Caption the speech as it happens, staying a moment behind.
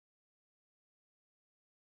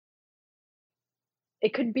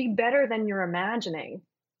it could be better than you're imagining,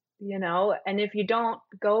 you know? And if you don't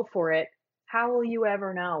go for it, how will you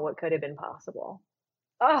ever know what could have been possible?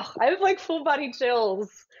 Oh, I have like full body chills.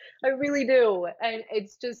 I really do. And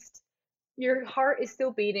it's just your heart is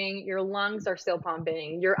still beating, your lungs are still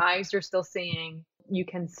pumping, your eyes are still seeing. You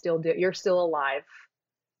can still do it. You're still alive.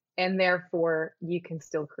 And therefore, you can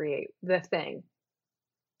still create the thing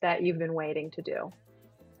that you've been waiting to do.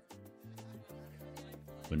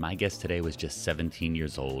 When my guest today was just 17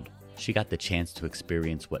 years old, she got the chance to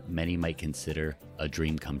experience what many might consider a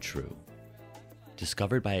dream come true.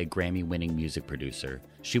 Discovered by a Grammy-winning music producer,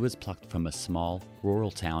 she was plucked from a small,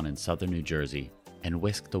 rural town in southern New Jersey and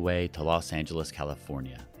whisked away to Los Angeles,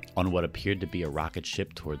 California, on what appeared to be a rocket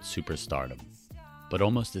ship towards superstardom. But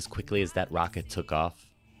almost as quickly as that rocket took off,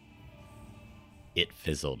 it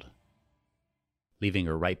fizzled, leaving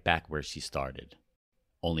her right back where she started,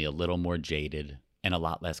 only a little more jaded and a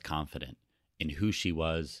lot less confident in who she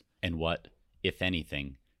was and what, if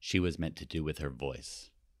anything, she was meant to do with her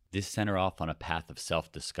voice. This sent her off on a path of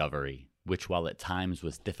self-discovery, which, while at times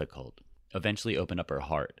was difficult, eventually opened up her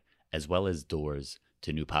heart, as well as doors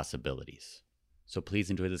to new possibilities. So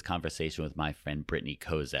please enjoy this conversation with my friend Brittney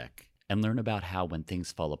Kozek, and learn about how when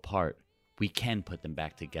things fall apart, we can put them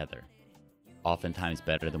back together, oftentimes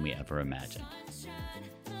better than we ever imagined.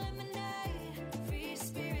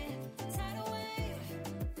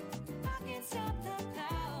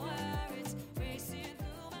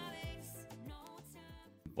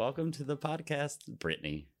 Welcome to the podcast,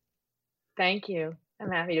 Brittney. Thank you. I'm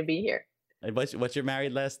happy to be here. What's your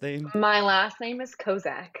married last name? My last name is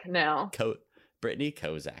Kozak now. Brittney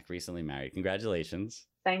Kozek, recently married. Congratulations.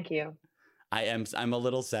 Thank you. I'm a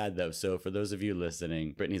little sad though. So for those of you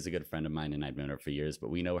listening, Brittney's a good friend of mine and I've known her for years, but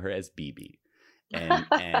we know her as BB.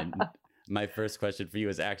 And my first question for you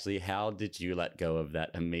is actually, how did you let go of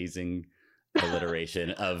that amazing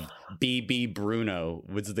alliteration of BB Bruno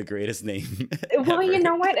was the greatest name Well, ever? you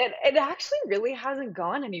know what? It actually really hasn't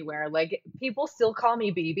gone anywhere. Like people still call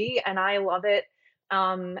me BB and I love it.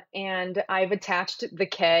 And I've attached the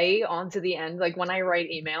K onto the end. Like when I write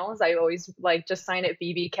emails, I always like just sign it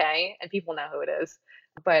BBK and people know who it is.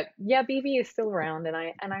 But yeah, BB is still around and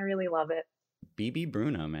I really love it. BB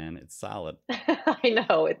Bruno, man, it's solid. I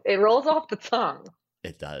know it rolls off the tongue.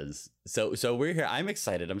 It does. So we're here. I'm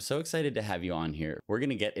excited. I'm so excited to have you on here. We're going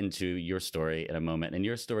to get into your story in a moment, and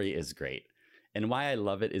your story is great. And why I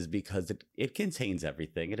love it is because it contains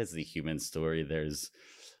everything. It is the human story. There's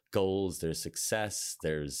goals, there's success,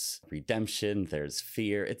 there's redemption, there's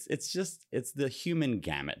fear. It's the human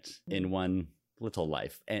gamut in one little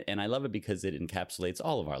life. And I love it because it encapsulates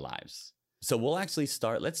all of our lives. So let's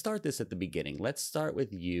start this at the beginning. Let's start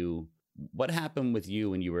with you. What happened with you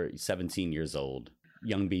when you were 17 years old?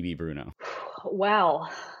 Young BB Bruno.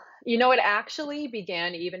 Well, you know, it actually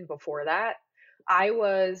began even before that. I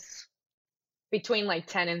was between like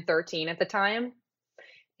 10 and 13 at the time.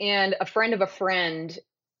 And a friend of a friend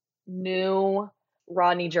knew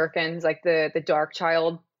Rodney Jerkins, like the Dark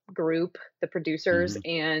Child group, the producers.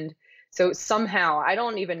 And so somehow, I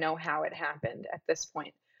don't even know how it happened at this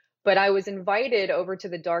point, but I was invited over to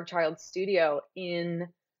the Dark Child studio in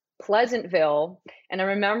Pleasantville. And I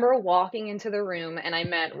remember walking into the room and I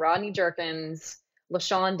met Rodney Jerkins,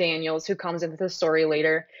 LaShawn Daniels, who comes into the story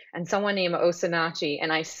later, and someone named Osinachi.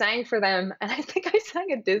 And I sang for them. And I think I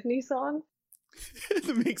sang a Disney song.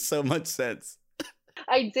 It makes so much sense.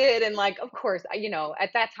 I did. And like, of course, at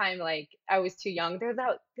that time, like I was too young. They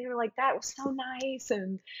were like, that was so nice.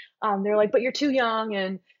 And they're like, but you're too young.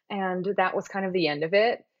 And that was kind of the end of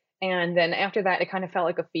it. And then after that, it kind of felt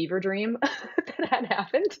like a fever dream that had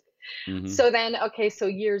happened. So then, so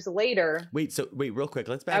years later. Wait, real quick,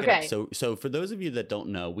 let's back it up. So for those of you that don't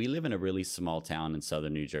know, we live in a really small town in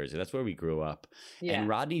southern New Jersey. That's where we grew up. Yeah. And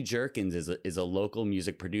Rodney Jerkins is a local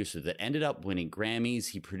music producer that ended up winning Grammys.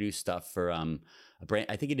 He produced stuff for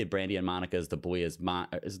I think he did Brandy and Monica's "The Boy Is Mine."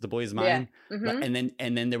 Is it "The Boy Is Mine"? Yeah.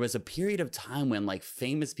 And then there was a period of time when like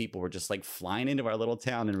famous people were just like flying into our little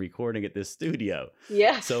town and recording at this studio.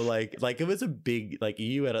 Yeah. So like it was a big, like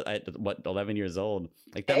you at what, 11 years old?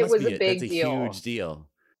 Like that must be that's a huge deal.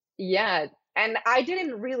 Yeah. And I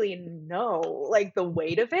didn't really know like the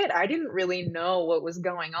weight of it. I didn't really know what was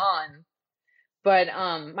going on. But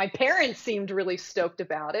my parents seemed really stoked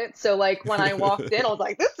about it. So like when I walked in, I was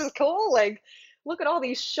like, this is cool. Like, look at all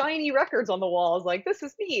these shiny records on the walls. Like, this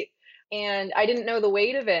is neat. And I didn't know the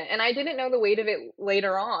weight of it. And I didn't know the weight of it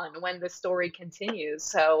later on when the story continues.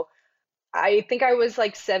 So I think I was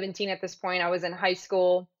like 17 at this point. I was in high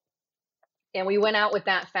school. And we went out with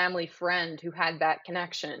that family friend who had that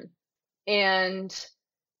connection. And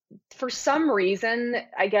For some reason,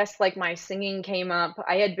 I guess, like, my singing came up.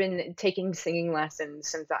 I had been taking singing lessons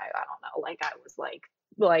since I don't know, like, I was,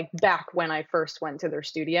 like, back when I first went to their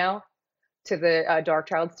studio, to the, Dark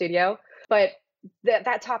Child studio, but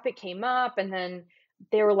that topic came up, and then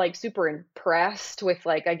they were, like, super impressed with,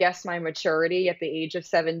 like, I guess, my maturity at the age of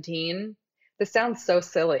 17. This sounds so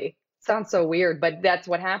silly, sounds so weird, but that's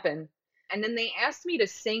what happened, and then they asked me to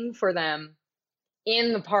sing for them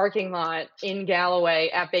in the parking lot in Galloway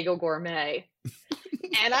at Bagel Gourmet,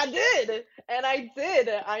 and I did,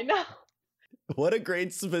 I know. What a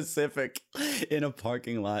great specific, in a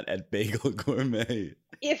parking lot at Bagel Gourmet.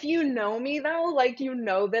 If you know me though, like, you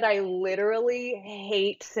know that I literally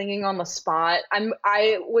hate singing on the spot.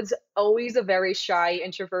 I was always a very shy,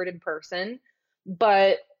 introverted person,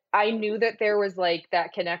 but I knew that there was, like,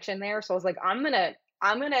 that connection there, so I was like, I'm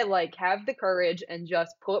gonna, like, have the courage and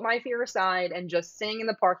just put my fear aside and just sing in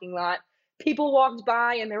the parking lot. People walked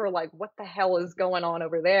by and they were like, "What the hell is going on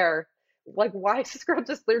over there? Like, why is this girl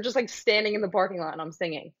just," they're just, like, standing in the parking lot and I'm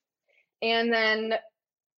singing. And then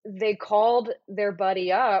they called their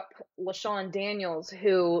buddy up, LaShawn Daniels,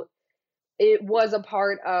 who it was a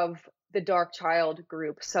part of the Dark Child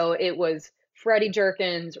group. So it was Freddie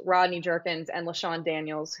Jerkins, Rodney Jerkins, and LaShawn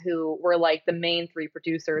Daniels who were like the main three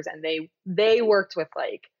producers, and they worked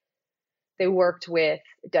with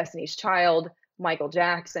Destiny's Child, Michael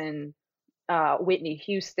Jackson, Whitney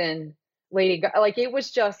Houston, Lady Gaga. Like, it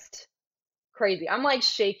was just crazy. I'm like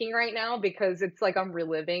shaking right now because it's like I'm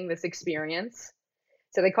reliving this experience.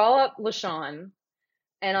 So they call up LaShawn,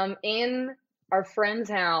 and I'm in our friend's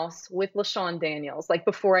house with LaShawn Daniels, like,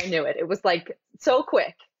 before I knew it. It was, like, so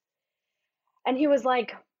quick. And he was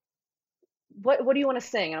like, what do you wanna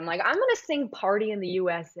sing? And I'm like, "I'm gonna sing Party in the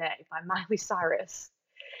USA by Miley Cyrus."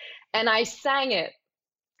 And I sang it,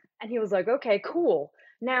 and he was like, "Okay, cool.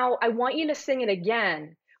 Now I want you to sing it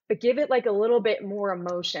again, but give it, like, a little bit more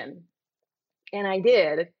emotion." And I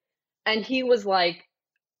did, and he was like,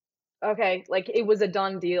 okay, like, it was a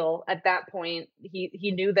done deal at that point.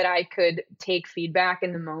 He knew that I could take feedback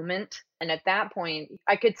in the moment, and at that point,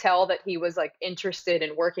 I could tell that he was, like, interested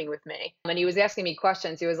in working with me, and he was asking me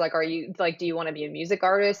questions. He was like, "Are you like, do you wanna be a music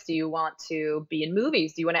artist? Do you want to be in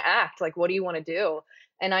movies? Do you wanna act? Like, what do you wanna do?"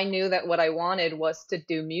 And I knew that what I wanted was to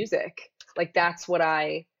do music. Like, that's what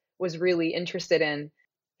I was really interested in,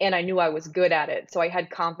 and I knew I was good at it, so I had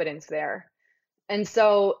confidence there. And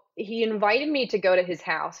so he invited me to go to his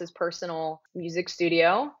house, his personal music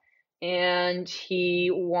studio, and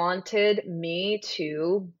he wanted me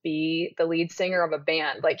to be the lead singer of a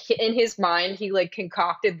band. Like, in his mind, he like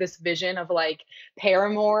concocted this vision of like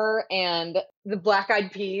Paramore and the Black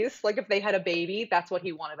Eyed Peas. Like, if they had a baby, that's what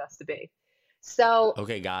he wanted us to be. So,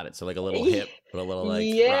 Okay, got it. So like a little hip, but a little like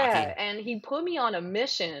yeah, rocky. and he put me on a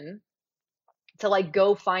mission to like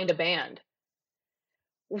go find a band.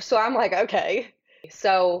 So I'm like, okay.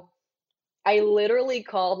 So I literally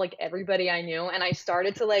called, like, everybody I knew, and I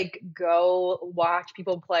started to, like, go watch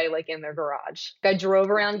people play, like, in their garage. I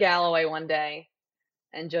drove around Galloway one day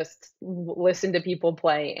and just listened to people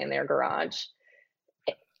play in their garage.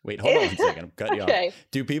 Wait, hold on one second. I'm cutting you off. Okay.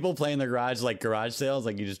 Do people play in their garage like garage sales?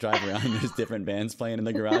 Like you just drive around and there's different bands playing in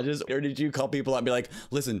the garages? Or did you call people up and be like,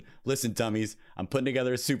 listen, dummies, I'm putting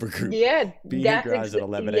together a super group. Yeah, Be in your garage at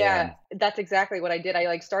 11 a.m. yeah, that's exactly what I did. I,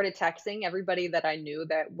 like, started texting everybody that I knew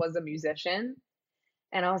that was a musician,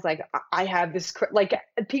 and I was like, I have this," like,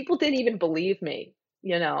 people didn't even believe me,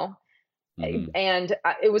 you know? Hmm. And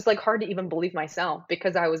it was, like, hard to even believe myself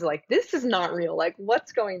because I was like, "This is not real, like,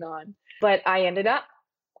 what's going on?" But I ended up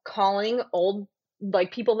calling old,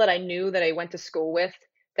 like, people that I knew that I went to school with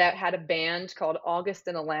that had a band called August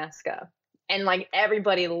in Alaska, and, like,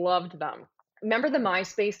 everybody loved them. Remember the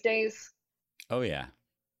MySpace days? Oh, yeah.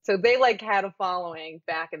 So they, like, had a following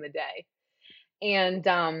back in the day, and,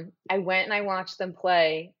 I went and I watched them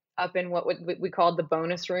play up in what we called the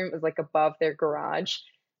bonus room. It was, like, above their garage,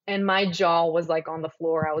 and my jaw was, like, on the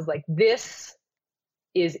floor. I was like, "This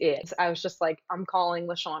is it." I was just like, "I'm calling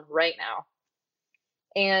LaShawn right now."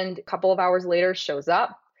 And a couple of hours later shows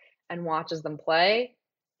up and watches them play,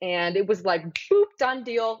 and it was like, "Boop, done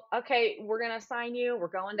deal. Okay, we're gonna sign you. We're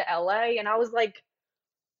going to LA." And I was like,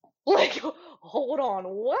 like, "Hold on,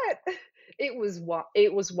 what?" It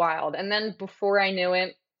was wild, and then before I knew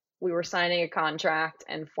it, we were signing a contract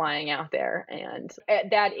and flying out there, and at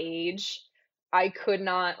that age, I could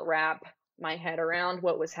not wrap my head around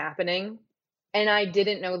what was happening, and I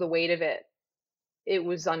didn't know the weight of it. It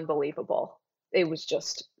was unbelievable. It was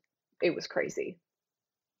just it was crazy.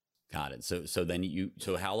 Got it. So then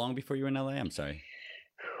so how long before you were in LA? I'm sorry.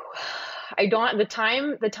 I don't the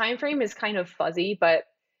time frame is kind of fuzzy, but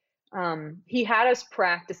He had us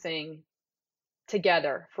practicing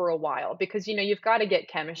together for a while because, you've gotta get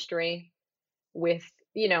chemistry with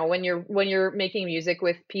when you're making music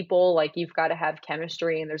with people, like, you've gotta have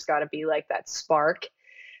chemistry and there's gotta be, like, that spark.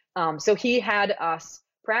 So he had us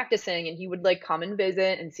practicing and he would, like, come and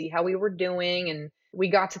visit and see how we were doing, and we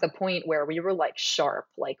got to the point where we were, like, sharp,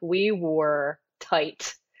 like, we were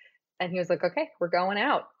tight. And he was like, "Okay, we're going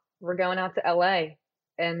out. We're going out to LA."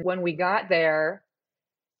 And when we got there,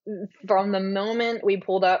 from the moment we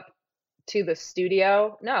pulled up to the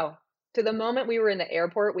studio no, to the moment we were in the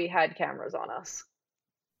airport, we had cameras on us.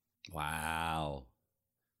 Wow.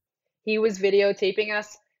 He was videotaping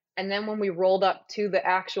us, and then when we rolled up to the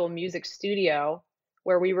actual music studio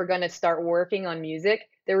where we were gonna start working on music,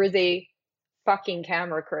 there was a fucking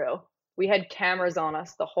camera crew. We had cameras on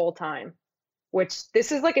us the whole time, which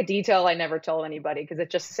this is like a detail I never tell anybody because it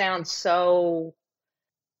just sounds so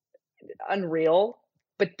unreal,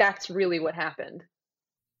 but that's really what happened.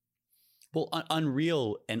 Well,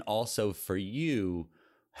 unreal. And also for you,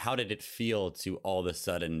 how did it feel to all of a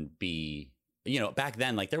sudden be, back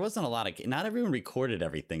then, like there wasn't a lot of, not everyone recorded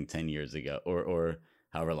everything 10 years ago or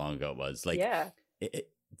however long ago it was. Like Yeah.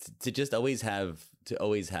 to just always have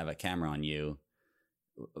a camera on you.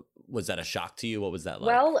 Was that a shock to you? What was that like?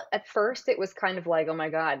 Well, at first it was kind of like, "Oh my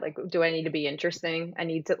god, like, do I need to be interesting? I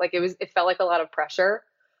need to," like, it felt like a lot of pressure,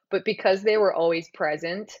 but because they were always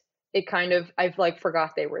present, it kind of I've, like,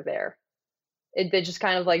 forgot they were there. They just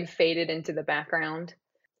kind of, like, faded into the background.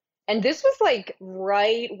 And this was, like,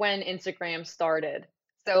 right when Instagram started.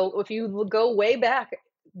 So if you go way back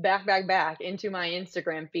into my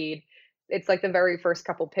Instagram feed, it's like the very first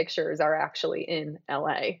couple pictures are actually in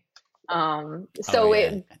LA. Oh So yeah.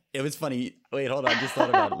 it It was funny. Wait, hold on. I just thought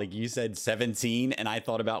about it. Like you said 17 and I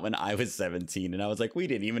thought about when I was 17 and I was like, we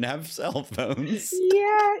didn't even have cell phones.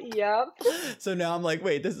 Yeah, yep. So now I'm like,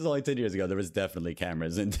 wait, this is only 10 years ago. There was definitely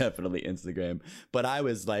cameras and definitely Instagram. But I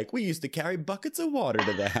was like, we used to carry buckets of water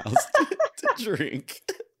to the house to drink.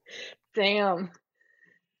 Damn.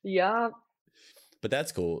 Yep. But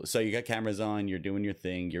that's cool. So you got cameras on, you're doing your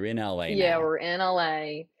thing, you're in LA Yeah, now. we're in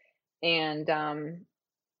LA, and,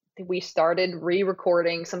 we started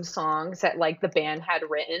re-recording some songs that, like, the band had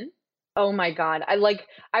written. Oh my god,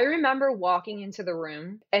 I remember walking into the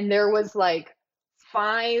room, and there was, like,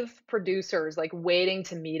 5 producers, like, waiting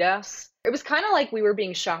to meet us. It was kinda like we were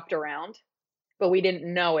being shopped around, but we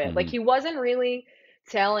didn't know it. Like, Hmm. he wasn't really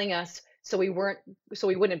telling us so we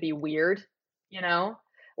wouldn't be weird, you know?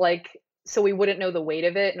 Like, so we wouldn't know the weight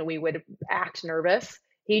of it and we would act nervous.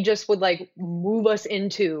 He just would, like, move us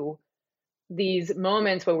into these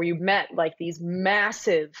moments where we met, like, these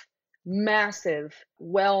massive, massive,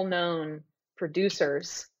 well-known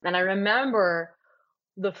producers. And I remember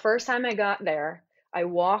the first time I got there, I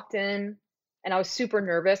walked in and I was super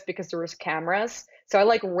nervous because there was cameras. So I,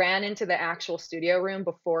 like, ran into the actual studio room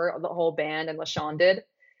before the whole band and LaShawn did,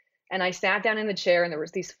 and I sat down in the chair and there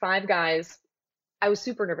was these 5 guys. I was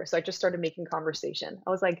super nervous, so I just started making conversation.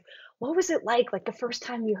 I was like, "What was it like the first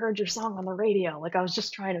time you heard your song on the radio?" Like, I was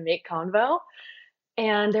just trying to make convo,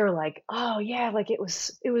 and they were like, "Oh, yeah, like, it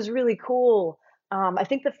was really cool. I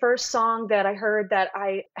think the first song that I heard that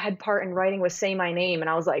I had part in writing was Say My Name," and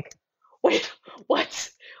I was like, "Wait,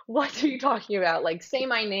 what? What are you talking about? Like, Say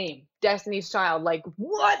My Name, Destiny's Child, like,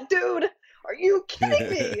 what, dude? Are you kidding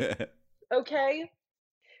me?" Okay?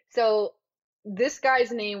 So, this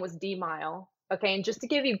guy's name was D Mile, okay, and just to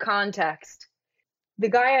give you context, the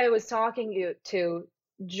guy I was talking to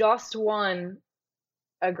just won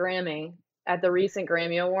a Grammy at the recent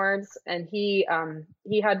Grammy Awards, and he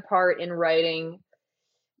had part in writing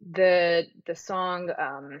the song,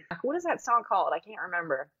 what is that song called? I can't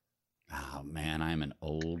remember. Oh man, I'm an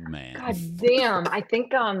old man. God damn, I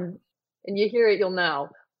think, and you hear it, you'll know.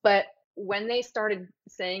 But when they started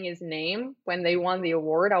saying his name, when they won the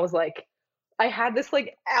award, I was like, I had this,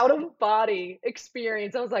 like, out of body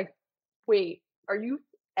experience. I was like, "Wait, are you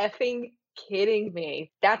effing kidding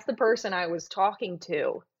me?" That's the person I was talking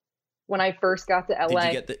to when I first got to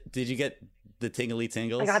LA. Did you get the tingly I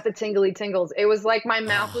tingles? got the tingly tingles. It was like my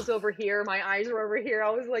mouth was Oh, over here, my eyes were over here.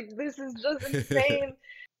 I was like, "This is just insane."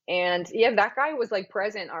 And, yeah, that guy was, like,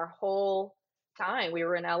 present our whole time we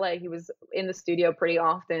were in LA. He was in the studio pretty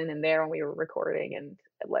often and there when we were recording and,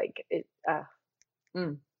 like,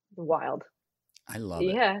 mm, wild. I love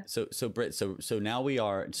it. Yeah. So Britt, so now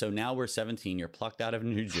we're 17. You're plucked out of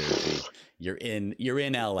New Jersey. You're in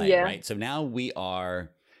LA, Yeah. right? So now we are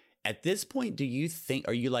at this point,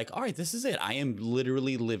 are you like, all right, this is it. I am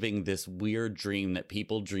literally living this weird dream that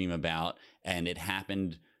people dream about, and it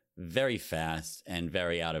happened very fast and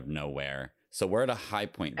very out of nowhere. So we're at a high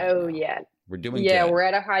point right Oh, now. yeah. We're doing Yeah, good. we're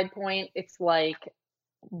at a high point. It's like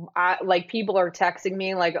people are texting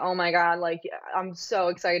me like, "Oh my God, like I'm so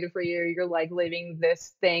excited for you. You're like living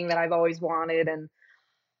this thing that I've always wanted." And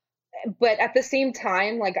but at the same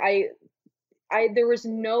time, like I there was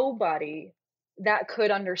nobody that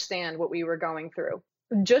could understand what we were going through.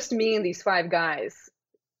 Just me and these 5 guys.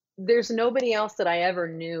 There's nobody else that I ever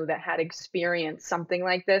knew that had experienced something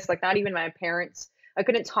like this, like, not even my parents. I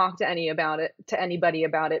couldn't talk to anybody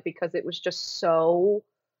about it because it was just so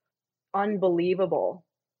unbelievable,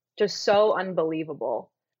 just so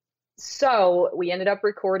unbelievable. So, we ended up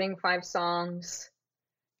recording 5 songs,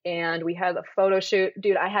 and we had a photo shoot.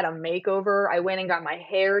 Dude, I had a makeover. I went and got my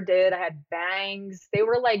hair did. I had bangs. They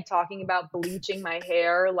were, like, talking about bleaching my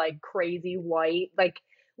hair, like, crazy white. Like,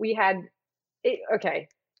 we had okay,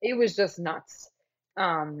 it was just nuts.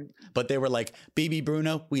 Um, But they were like, BB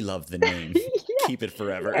Bruno, we love the name. yeah, Keep it yeah,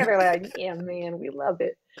 forever. they're like, "Yeah, man, we love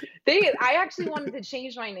it." I actually wanted to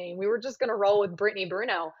change my name. We were just gonna roll with Brittney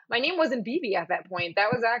Bruno. My name wasn't BB at that point.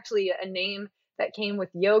 That was actually a name that came with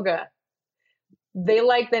yoga. They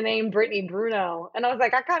liked the name Brittney Bruno, and I was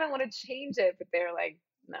like, "I kinda wanna change it," but they're like,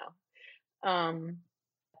 "No." Um,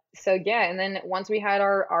 so yeah, and then once we had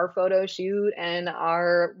our photo shoot and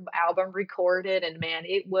our album recorded, and man,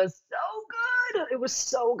 it was so good. It was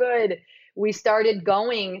so good. We started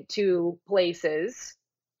going to places,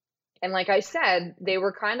 and like I said, they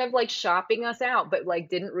were kind of like shopping us out, but like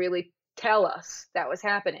didn't really tell us that was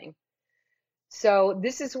happening. So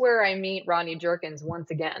this is where I meet Rodney Jerkins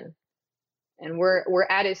once again. And we're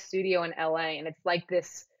at his studio in LA, and it's like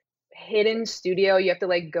this hidden studio. You have to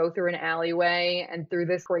like go through an alleyway and through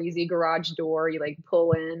this crazy garage door. You like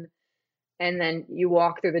pull in, and then you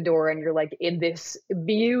walk through the door, and you're like in this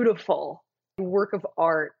beautiful work of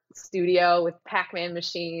art studio with Pac-Man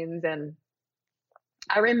machines. And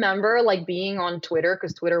I remember like being on Twitter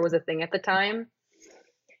because Twitter was a thing at the time,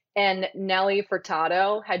 and Nelly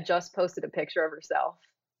Furtado had just posted a picture of herself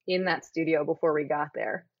in that studio before we got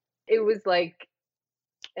there. It was like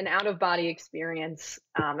an out of body experience.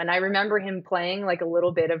 And I remember him playing like a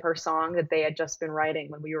little bit of her song that they had just been writing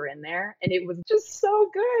when we were in there, and it was just so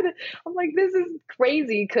good. I'm like, this is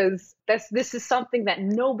crazy because this is something that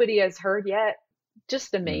nobody has heard yet.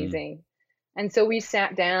 Just Mm. amazing. And so we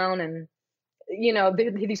sat down, and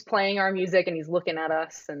he's playing our music, and he's looking at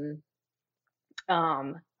us, and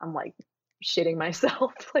I'm like shitting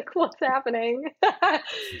myself, like what's happening?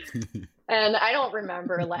 And I don't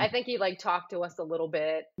remember, like, I think he, like, talked to us a little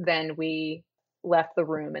bit, then we left the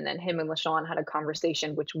room, and then him and LaShawn had a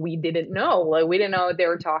conversation, which we didn't know, like, we didn't know what they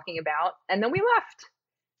were talking about, and then we left,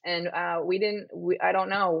 and, I don't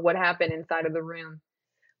know what happened inside of the room,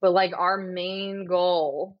 but, like, our main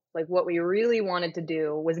goal, like, what we really wanted to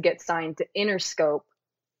do was get signed to Interscope.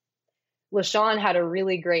 LaShawn had a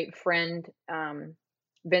really great friend,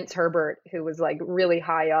 Vince Herbert, who was like really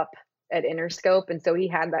high up at Interscope. And so he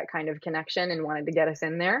had that kind of connection and wanted to get us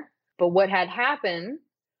in there. But what had happened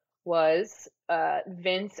was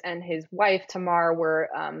Vince and his wife, Tamar, were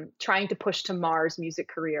trying to push Tamar's music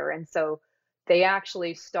career. And so they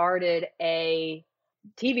actually started a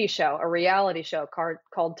TV show, a reality show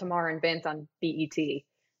called Tamar and Vince on BET.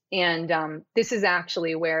 And this is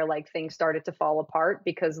actually where like things started to fall apart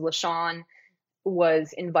because LaShawn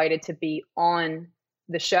was invited to be on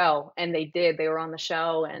the show, and they did. They were on the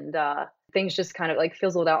show, and things just kind of like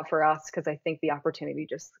fizzled out for us because I think the opportunity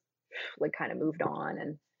just like kind of moved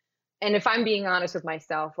on. And if I'm being honest with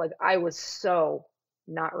myself, like I was so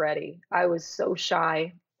not ready. I was so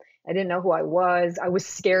shy. I didn't know who I was. I was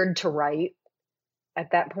scared to write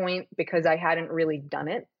at that point because I hadn't really done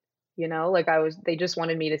it. Like they just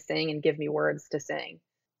wanted me to sing and give me words to sing.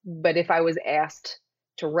 But if I was asked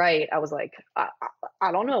to write, I was like,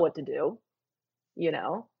 I don't know what to do, you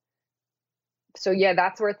know? So yeah,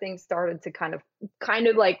 that's where things started to kind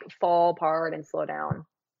of like fall apart and slow down.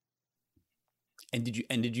 And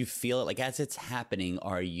did you feel it like as it's happening?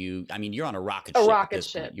 Are you? I mean, you're on a rocket A ship at rocket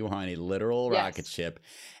this point. ship. You're on a literal rocket Yes. ship,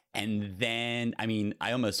 and then I mean,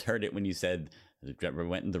 I almost heard it when you said the driver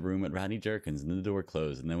went in the room with Rodney Jerkins, and then the door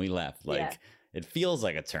closed, and then we left. Yeah. Like it feels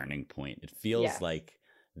like a turning point. It feels Yes. like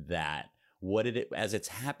that. What did it? As it's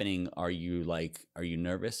happening, are you like? Are you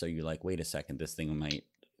nervous? Are you like, wait a second, this thing might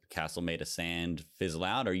castle made of sand fizzle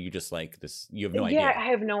out? Or are you just like this? You have no Yeah, idea. I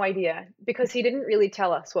have no idea because he didn't really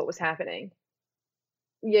tell us what was happening.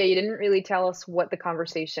 Yeah, he didn't really tell us what the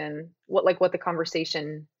conversation was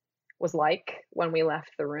like when we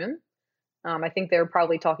left the room. I think they were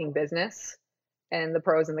probably talking business and the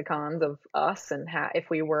pros and the cons of us and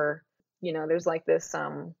if we were, there's like this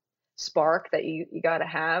spark that you got to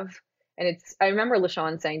have. And I remember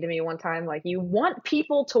LaShawn saying to me one time, like, you want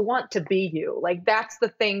people to want to be you. Like, that's the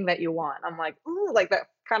thing that you want. I'm like, ooh, like that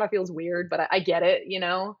kind of feels weird, but I get it, you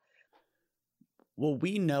know? Well,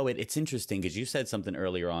 we know it. It's interesting because you said something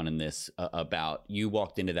earlier on in this about you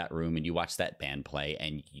walked into that room and you watched that band play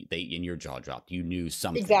and and your jaw dropped. You knew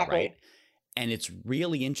something, right? Exactly. And it's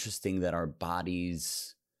really interesting that our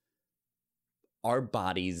bodies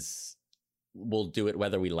will do it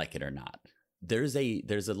whether we like it or not. There's a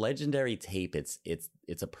legendary tape. It's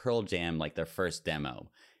a Pearl Jam, like their first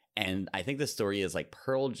demo. And I think the story is like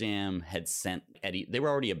Pearl Jam had sent Eddie, they were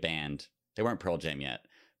already a band. They weren't Pearl Jam yet,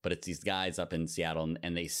 but it's these guys up in Seattle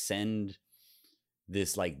and they send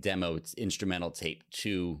this like demo instrumental tape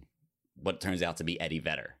to what turns out to be Eddie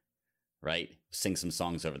Vedder, right? Sing some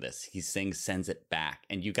songs over this. He sends it back.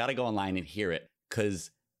 And you got to go online and hear it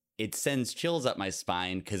because it sends chills up my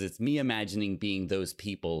spine because it's me imagining being those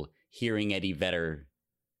people hearing Eddie Vedder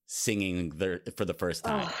singing for the first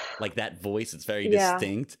time. Oh, Like that voice, it's very yeah.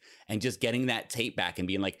 distinct. And just getting that tape back and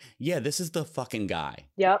being like, yeah, this is the fucking guy,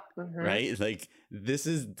 Yep. Hmm. right? Like, this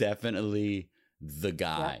is definitely the Yep.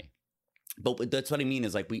 guy. But that's what I mean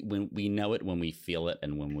is like when we know it, when we feel it,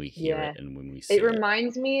 and when we hear Yeah. it, and when we It see it.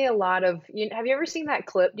 reminds me a lot of, have you ever seen that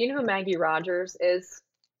clip? Do you know who Maggie Rogers is?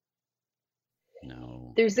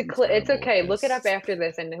 No, There's a I'm clip. It's terrible at okay. Look it up this. after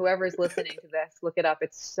this, and whoever's listening to this, look it up.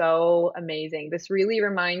 It's so amazing. This really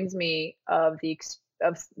reminds me of the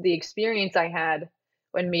experience I had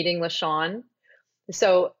when meeting LaShawn.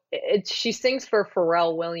 So she sings for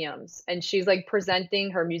Pharrell Williams, and she's like presenting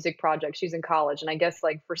her music project. She's in college, and I guess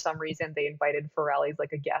like for some reason they invited Pharrell. He's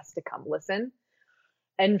like a guest to come listen,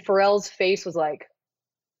 and Pharrell's face was like,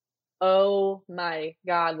 oh my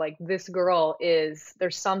God, like this girl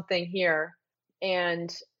there's something here.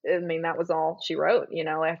 And I mean, that was all she wrote,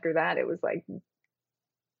 after that, it was like,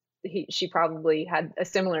 she probably had a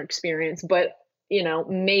similar experience, but,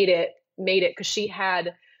 made it because she has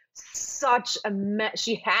such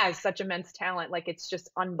immense talent. Like, it's just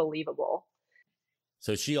unbelievable.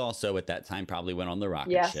 So she also at that time probably went on the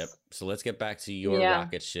rocket ship. Yes. So let's get back to your Yeah.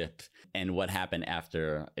 rocket ship and what happened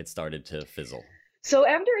after it started to fizzle. So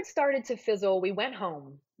after it started to fizzle, we went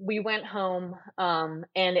home. And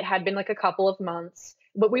it had been like a couple of months,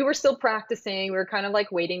 but we were still practicing. We were kind of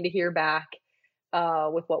like waiting to hear back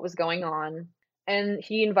with what was going on. And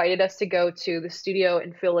he invited us to go to the studio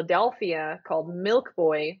in Philadelphia called Milk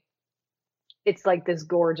Boy. It's like this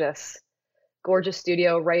gorgeous, gorgeous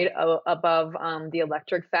studio right above the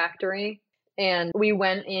Electric Factory. And we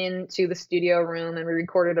went into the studio room and we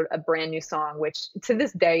recorded a brand new song, which to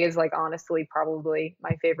this day is like honestly probably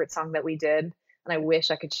my favorite song that we did. And I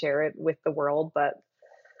wish I could share it with the world, but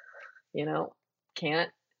you know, can't,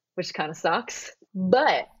 which kind of sucks.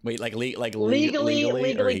 But Wait, like legally, or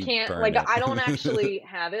legally he can't, burned like, I don't it? actually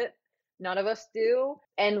have it. None of us do.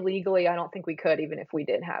 And legally, I don't think we could, even if we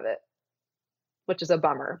did have it, which is a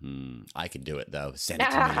bummer. I could do it though. Send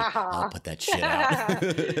it to me. I'll put that shit out.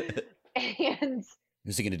 And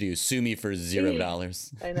What's he gonna do? Sue me for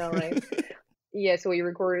 $0? I know, right? Yeah, so we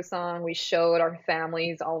recorded a song. We showed our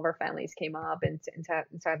families. All of our families came up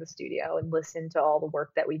inside the studio and listened to all the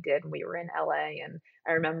work that we did when we were in LA. And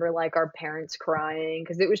I remember like our parents crying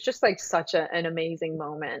because it was just like such an amazing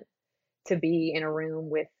moment to be in a room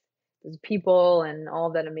with those people and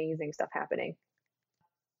all that amazing stuff happening.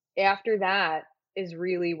 After that is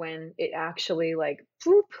really when it actually like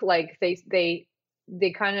poop, like they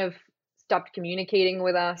kind of stopped communicating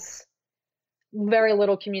with us. Very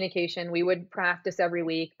little communication. We would practice every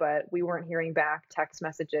week, but we weren't hearing back text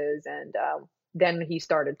messages. And then he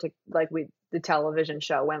started to like the television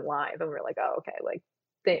show went live, and we are like, oh, okay, like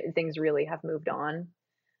things really have moved on.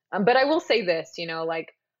 But I will say this,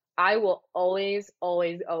 like I will always,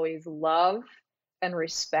 always, always love and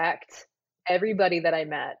respect everybody that I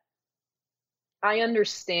met. I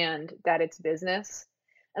understand that it's business,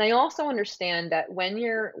 and I also understand that when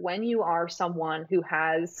you are someone who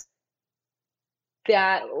has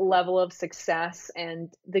that level of success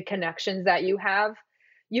and the connections that you have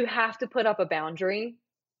to put up a boundary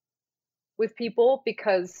with people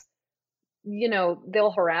because,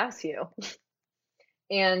 they'll harass you.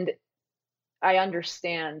 And I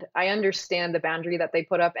understand. I understand the boundary that they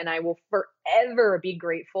put up, and I will forever be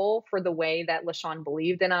grateful for the way that LaShawn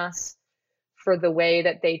believed in us, for the way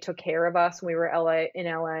that they took care of us when we were in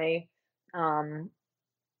LA.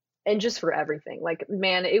 And just for everything. Like,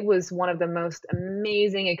 man, it was one of the most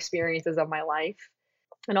amazing experiences of my life.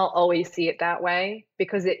 And I'll always see it that way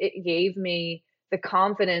because it gave me the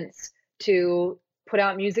confidence to put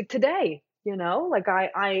out music today. Like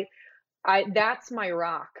I that's my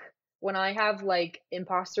rock. When I have like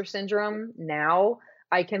imposter syndrome now,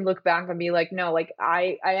 I can look back and be like, no, like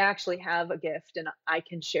I actually have a gift and I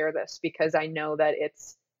can share this because I know that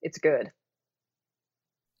it's good.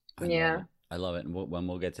 I love Yeah, it. I love it. And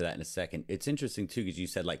we'll get to that in a second. It's interesting too, because you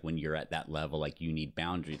said like when you're at that level, like you need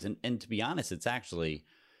boundaries. And to be honest, it's actually,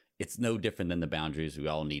 it's no different than the boundaries we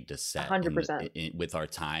all need to set 100%. with our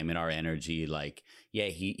time and our energy. Like, yeah,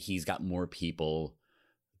 he's got more people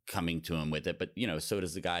coming to him with it, but so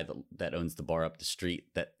does the guy that owns the bar up the street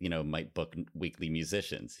that might book weekly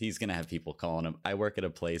musicians. He's gonna have people calling him. I work at a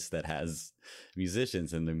place that has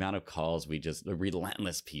musicians, and the amount of calls we just, the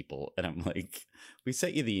relentless people, and I'm like, we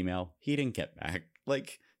sent you the email, he didn't get back,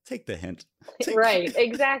 like, take the hint, take. Right,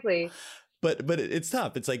 exactly. But it's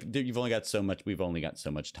tough. It's like we've only got so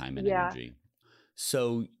much time and Yeah. energy.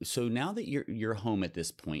 So now that you're home at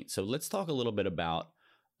this point, so let's talk a little bit about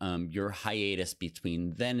your hiatus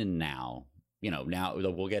between then and now. Now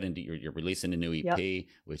we'll get into you're releasing a new Yep. EP,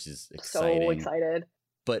 which is So exciting. excited.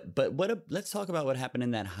 But let's talk about what happened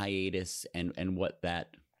in that hiatus and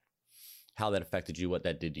how that affected you, what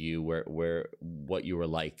that did to you, what you were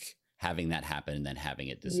like having that happen and then having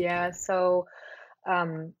it Yeah, disappear. so,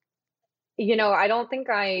 um, I don't think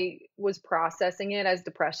I was processing it as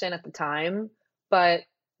depression at the time, but,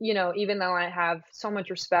 even though I have so much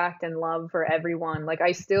respect and love for everyone, like,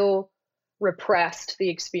 I still repressed the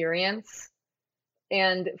experience,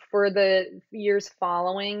 and for the years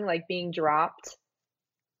following, like, being dropped,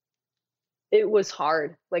 it was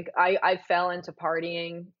hard. Like, I fell into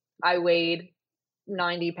partying. I weighed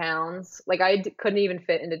 90 pounds. Like, couldn't even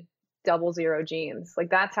fit into double zero jeans. Like,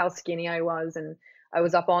 that's how skinny I was, and I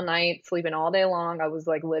was up all night, sleeping all day long. I was,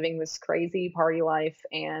 like, living this crazy party life,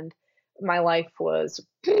 and my life was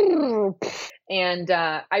and,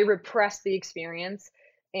 I repressed the experience,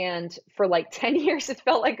 and for, like, 10 years, it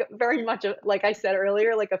felt like very much like I said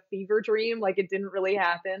earlier, like a fever dream, like it didn't really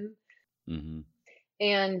happen. Hmm.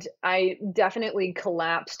 And I definitely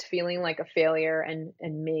collapsed feeling like a failure and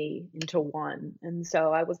me into one. And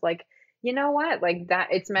so I was like, "You know what? Like that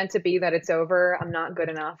it's meant to be that it's over. I'm not good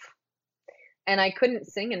enough." And I couldn't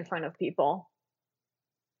sing in front of people.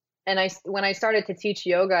 And when I started to teach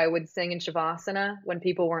yoga, I would sing in shavasana when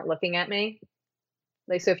people weren't looking at me.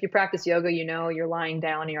 Like so if you practice yoga, you're lying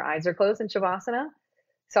down and your eyes are closed in shavasana.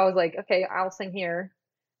 So I was like, "Okay, I'll sing here."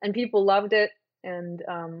 And people loved it and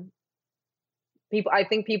I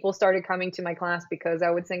think people started coming to my class because I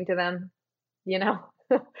would sing to them, you know?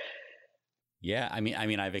 Yeah, I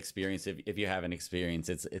mean, I've experienced. If you haven't experienced,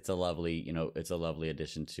 it's a lovely, it's a lovely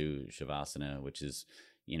addition to Shavasana, which is,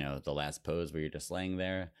 the last pose where you're just laying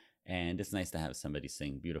there, and it's nice to have somebody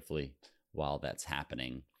sing beautifully while that's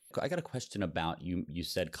happening. I got a question about you. You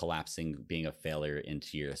said collapsing, being a failure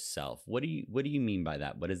into yourself. What do you mean by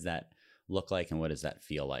that? What does that look like, and what does that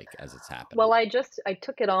feel like as it's Well, happening? I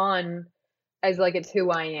took it on as, like, it's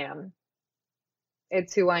who I am.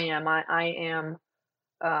 It's who I am. I am,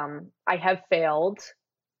 I have failed,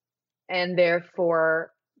 and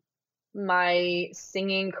therefore, my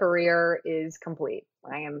singing career is complete.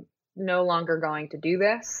 I am no longer going to do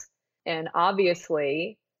this, and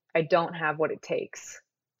obviously, I don't have what it takes.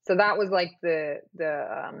 So that was, like, the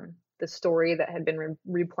story that had been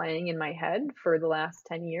replaying in my head for the last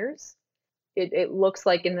 10 years. It looks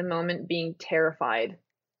like in the moment being terrified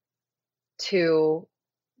to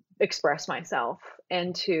express myself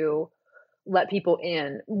and to let people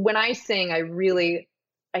in. When I sing,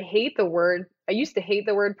 I hate the word I used to hate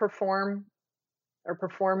the word perform or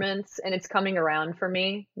performance, and it's coming around for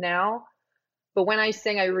me now. But when I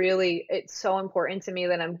sing, it's so important to me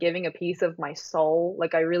that I'm giving a piece of my soul.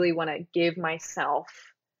 Like I really want to give myself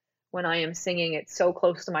when I am singing. It's so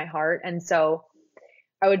close to my heart. And so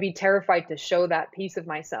I would be terrified to show that piece of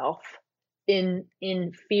myself in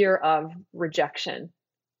fear of rejection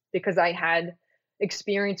because I had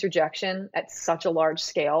experienced rejection at such a large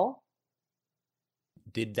scale.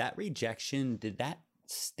 Did that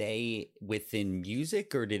stay within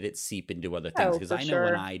music, or did it seep into other things? Oh, Because for I know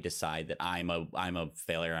when sure. I decide that I'm a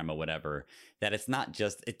failure, I'm a whatever, that it's not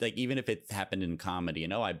just, it's like, even if it happened in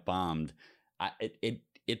comedy, I bombed,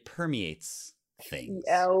 it permeates things.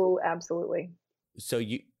 Oh, absolutely. So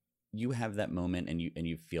you have that moment, and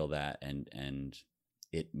you feel that, and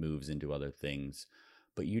it moves into other things.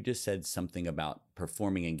 But you just said something about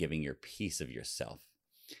performing and giving your piece of yourself.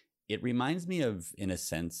 It reminds me of, in a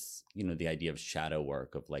sense, the idea of shadow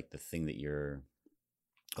work, of like the thing that you're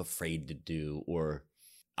afraid to do. Or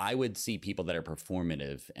I would see people that are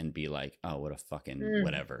performative and be like, oh, what a fucking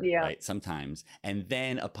whatever, Yeah. right? Sometimes. And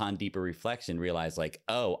then upon deeper reflection, realize like,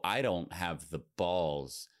 oh, I don't have the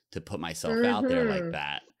balls to put myself out there like Mhm.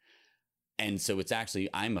 that. And so it's actually,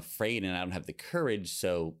 I'm afraid and I don't have the courage.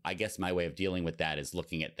 So I guess my way of dealing with that is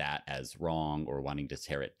looking at that as wrong or wanting to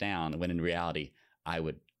tear it down. When in reality, I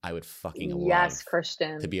would fucking Yes, love to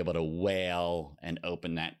Christian. be able to wail and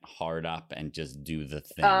open that heart up and just do the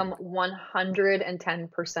thing.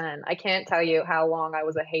 110%. I can't tell you how long I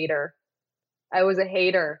was a hater. I was a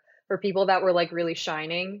hater for people that were, like, really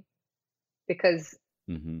shining because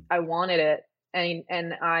Hmm. I wanted it,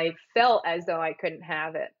 and I felt as though I couldn't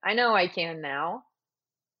have it. I know I can now,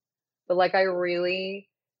 but, like, I really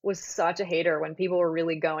was such a hater when people were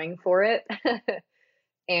really going for it.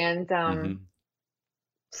 And, Hmm.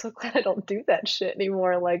 so glad I don't do that shit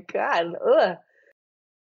anymore, like, God, ugh.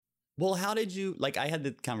 Well, how did you, like, I had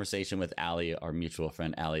the conversation with Allie, our mutual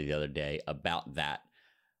friend Allie, the other day about that,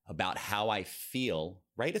 about how I feel,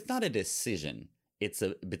 right? It's not a decision. It's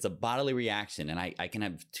a bodily reaction. And I can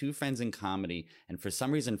have two friends in comedy. And for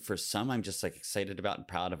some reason, for some, I'm just like excited about and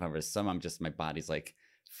proud of them. For some, I'm just, my body's like,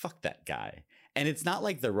 fuck that guy. And it's not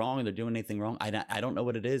like they're wrong or they're doing anything wrong. I don't know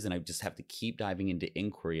what it is. And I just have to keep diving into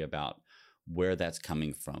inquiry about where that's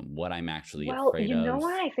coming from, what I'm actually Well, afraid you know of.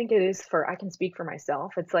 what I think it is for I can speak for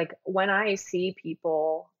myself. It's like when I see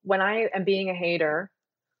people when I am being a hater,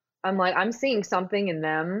 I'm like, I'm seeing something in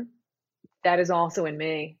them that is also in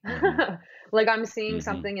me. Hmm. Like, I'm seeing Hmm.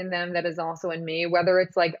 something in them that is also in me, whether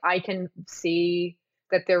it's like I can see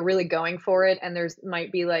that they're really going for it and there's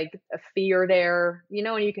might be like a fear there,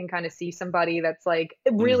 and you can kind of see somebody that's like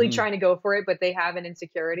really Hmm. trying to go for it, but they have an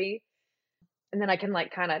insecurity. And then I can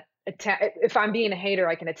like kind of if I'm being a hater,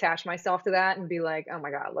 I can attach myself to that and be like, oh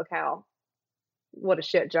my God, look how what a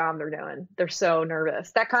shit job they're doing. They're so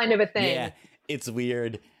nervous. That kind of a Yeah, thing. it's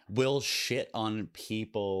weird. We'll shit on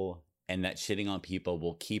people, and that shitting on people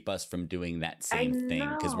will keep us from doing that I same thing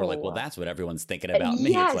because we're like, well, know. that's what everyone's thinking about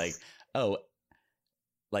me. It's like, Yes. oh,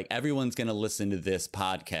 like everyone's gonna listen to this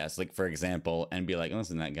podcast, like for example, and be like,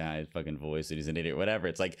 listen to that guy's fucking voice, and he's an idiot, whatever.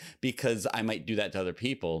 It's like because I might do that to other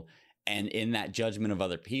people, and in that judgment of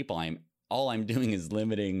other people, I'm doing is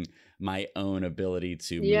limiting my own ability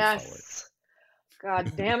to move forward. Yes.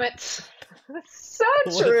 God damn it. That's so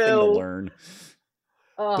What a thing to true. learn.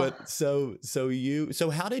 Oh, But so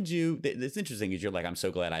how did you, it's interesting because you're like, I'm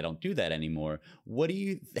so glad I don't do that anymore.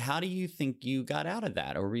 How do you think you got out of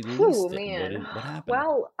that or whew, released it? man. What happened?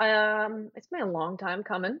 Well, it's been a long time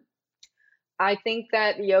coming. I think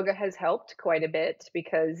that yoga has helped quite a bit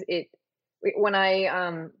because when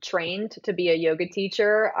I trained to be a yoga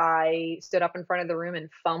teacher, I stood up in front of the room and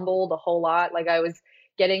fumbled a whole lot. Like I was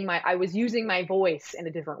using my voice in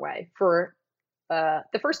a different way for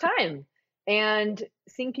the first time, and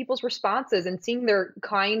seeing people's responses and seeing their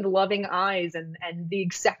kind, loving eyes and the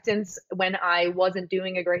acceptance when I wasn't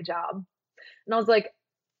doing a great job. And I was like,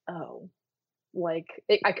 oh,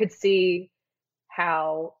 I could see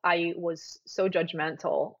how I was so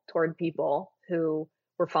judgmental toward people who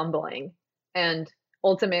were fumbling. And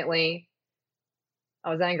ultimately,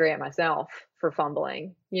 I was angry at myself for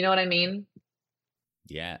fumbling. You know what I mean?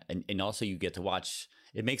 Yeah. And also you get to watch,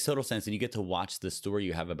 it makes total sense. And you get to watch the story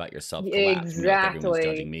you have about yourself collapse when you're like, everyone's judging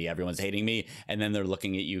Exactly. me, everyone's hating me. And then they're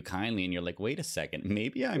looking at you kindly and you're like, wait a second,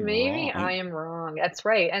 maybe I'm Maybe I wrong. am wrong. That's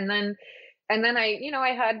right. And then I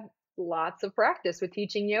had lots of practice with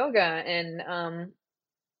teaching yoga and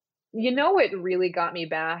what really got me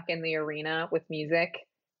back in the arena with music?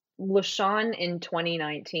 LaShawn in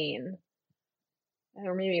 2019,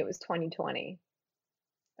 or maybe it was 2020.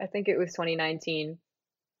 I think it was 2019,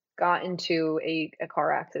 got into a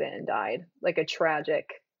car accident and died, like a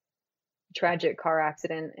tragic car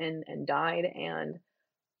accident and died, and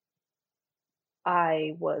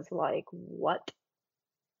I was like, "What?"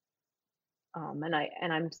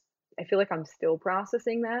 I feel like I'm still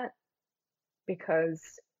processing that because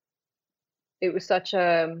it was such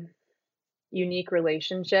a unique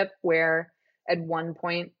relationship where at one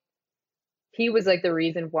point he was like the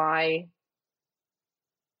reason why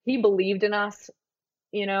he believed in us,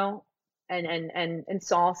 you know, and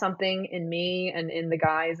saw something in me and in the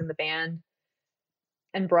guys in the band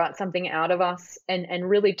and brought something out of us and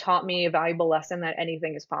really taught me a valuable lesson that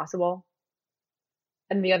anything is possible.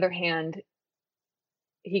 On the other hand,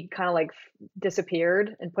 he kind of like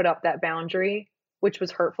disappeared and put up that boundary, which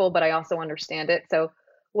was hurtful, but I also understand it. So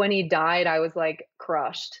when he died, I was like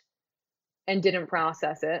crushed and didn't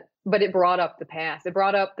process it, but it brought up the past. It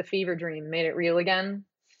brought up the fever dream, made it real again.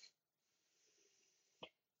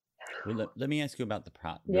 Well, let me ask you about the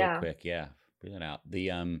prop real Yeah. quick. Yeah. Figure that out.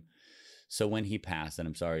 So when he passed, and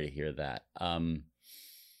I'm sorry to hear that,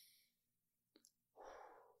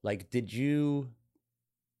 like, did you,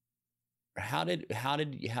 how did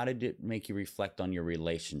it make you reflect on your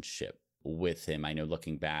relationship with him? I know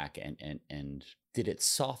looking back, and did it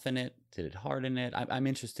soften it? Did it harden it? I'm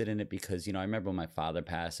interested in it because, I remember when my father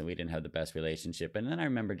passed and we didn't have the best relationship. And then I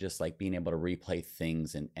remember just like being able to replay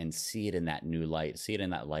things and see it in that new light, see it in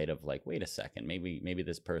that light of like, wait a second, maybe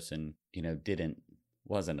this person,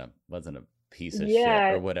 wasn't a piece of shit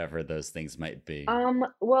Yeah. or whatever those things might be.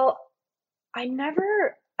 Well, I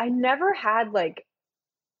never had like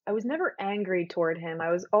I was never angry toward him.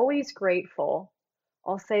 I was always grateful.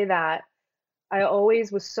 I'll say that. I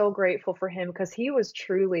always was so grateful for him because he was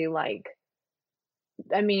truly like,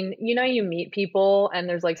 I mean, you meet people and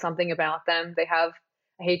there's like something about them. They have,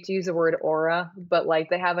 I hate to use the word aura, but like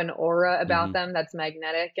they have an aura about Hmm. them that's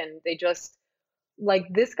magnetic and they just like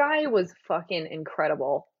this guy was fucking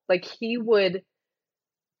incredible. Like he would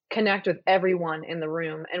connect with everyone in the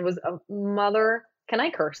room and was a mother. Can I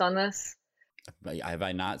curse on this? Have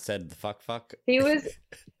I not said the fuck? He was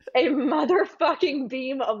a motherfucking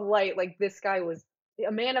beam of light. Like this guy was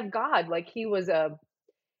a man of God. Like he was a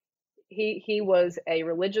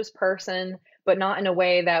religious person, but not in a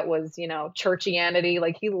way that was, churchianity.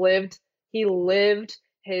 Like he lived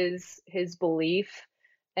his belief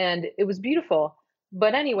and it was beautiful.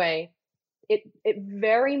 But anyway, it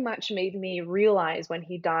very much made me realize when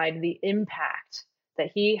he died the impact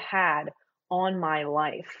that he had on my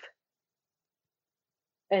life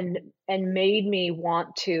and not made me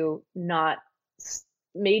want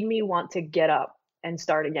to get up and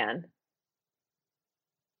start again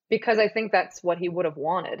because I think that's what he would have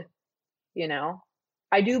wanted, you know?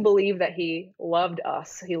 I do believe that he loved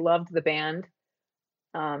us. He loved the band,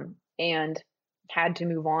 and had to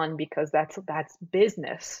move on because that's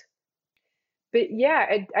business. But yeah,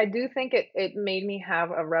 I do think it made me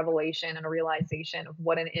have a revelation and a realization of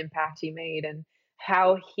what an impact he made and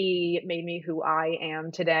how he made me who I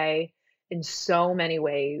am today in so many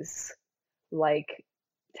ways. Like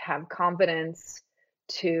to have confidence,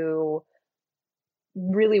 to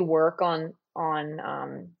really work on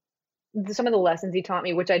some of the lessons he taught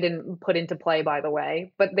me, which I didn't put into play, by the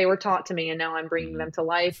way, but they were taught to me, and now I'm bringing Hmm. them to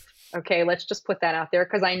life. Okay, let's just put that out there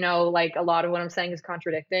because I know like a lot of what I'm saying is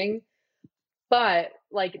contradicting, but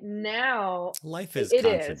like now Life is it is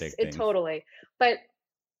it contradicting. totally. But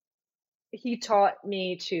he taught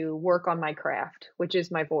me to work on my craft, which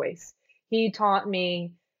is my voice. He taught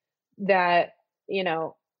me that, you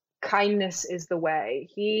know, kindness is the way.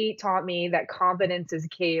 He taught me that confidence is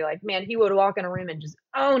key. Like, man, he would walk in a room and just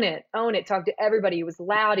own it, talk to everybody. He was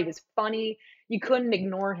loud, he was funny. You couldn't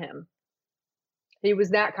ignore him. He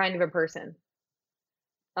was that kind of a person.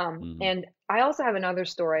 Hmm. And I also have another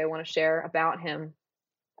story I want to share about him.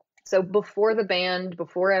 So before the band,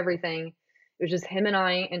 before everything, it was just him and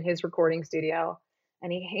I in his recording studio.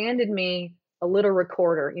 And he handed me a little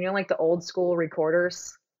recorder, like the old school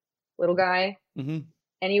recorders, little guy. Hmm.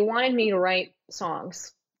 And he wanted me to write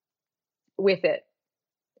songs with it.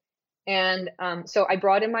 And so I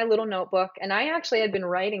brought in my little notebook, and I actually had been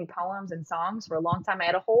writing poems and songs for a long time. I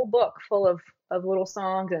had a whole book full of little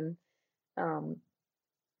songs, and um,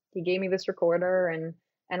 he gave me this recorder, and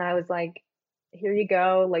I was like, "Here you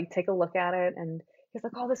go, like take a look at it." And he's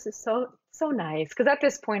like, "Oh, this is so nice." Because at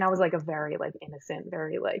this point, I was like a very like innocent,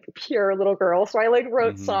 very like pure little girl. So I like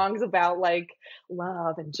wrote Hmm. songs about like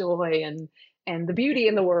love and joy and the beauty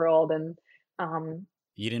in the world, and um,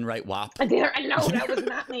 You didn't write WAP? I know that was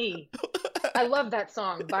not me. I love that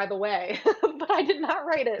song, by the way, but I did not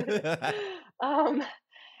write it. Um,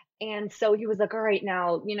 and so he was like, "All right,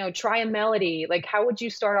 now, try a melody. Like, how would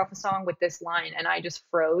you start off a song with this line?" And I just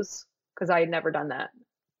froze because I had never done that.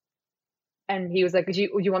 And he was like, "Do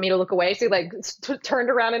you want me to look away?" So he like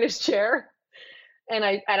turned around in his chair, and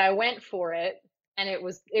I went for it, and it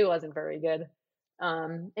wasn't very good.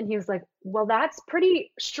 And he was like, "Well, that's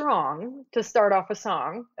pretty strong to start off a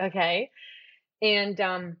song, okay?"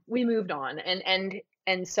 And we moved on,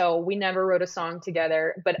 and so we never wrote a song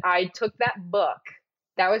together. But I took that book.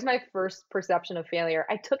 That was my first perception of failure.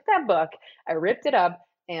 I took that book, I ripped it up,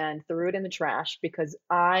 and threw it in the trash because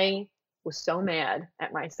I was so mad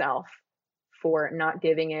at myself for not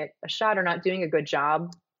giving it a shot or not doing a good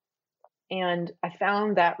job. And I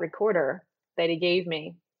found that recorder that he gave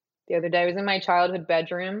me the other day. It was in my childhood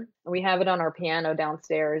bedroom, and we have it on our piano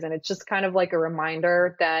downstairs. And it's just kind of like a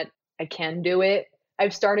reminder that I can do it.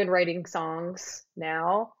 I've started writing songs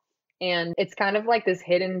now, and it's kind of like this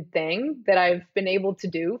hidden thing that I've been able to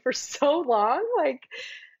do for so long. Like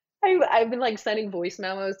I've been like sending voice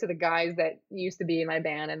memos to the guys that used to be in my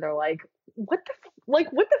band, and they're like, what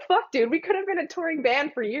the fuck, dude? We could have been a touring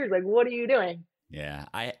band for years. Like, what are you doing?" Yeah,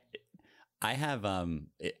 I have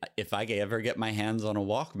if I ever get my hands on a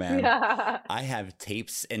Walkman, Yeah. I have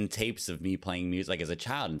tapes and tapes of me playing music like as a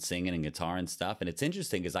child and singing and guitar and stuff. And it's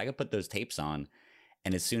interesting because I could put those tapes on,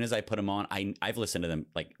 and as soon as I put them on, I've listened to them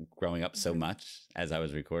like growing up so Mhm. much as I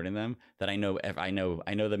was recording them that I know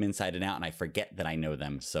them inside and out, and I forget that I know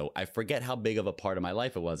them. So I forget how big of a part of my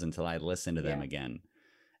life it was until I listened to them Yeah. again.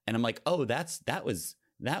 And I'm like, oh, that was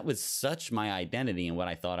such my identity and what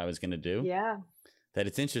I thought I was going to do, Yeah. that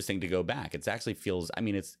it's interesting to go back. It actually feels, I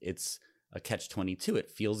mean, it's a catch-22. It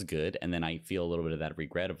feels good. And then I feel a little bit of that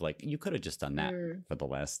regret of like, you could have just done that Mm. for the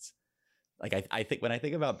last, like, I think when I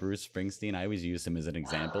think about Bruce Springsteen, I always use him as an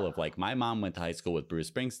example of like, my mom went to high school with Bruce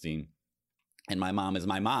Springsteen, and my mom is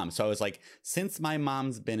my mom. So I was like, since my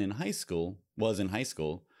mom's been in high school, was in high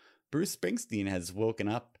school, Bruce Springsteen has woken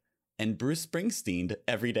up and Bruce Springsteened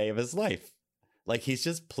every day of his life. Like, he's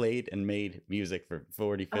just played and made music for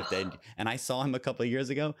 40, 50. And I saw him a couple of years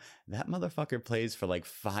ago. That motherfucker plays for like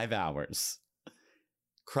 5 hours,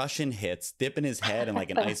 crushing hits, dipping his head in like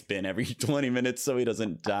an ice bin every 20 minutes so he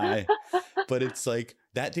doesn't die. But it's like,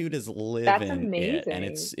 that dude is That's living it, and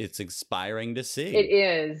amazing. it's inspiring to It see.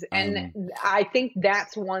 is, and Um, I think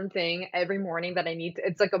that's one thing every morning that I need to,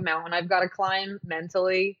 it's like a mountain I've gotta climb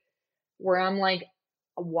mentally, where I'm like,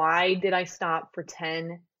 "Why did I stop for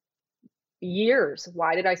 10 years?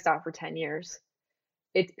 Why did I stop for 10 years?"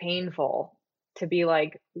 It's painful to be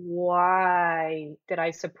like, "Why did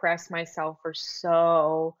I suppress myself for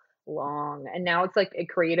so long?" And now it's like a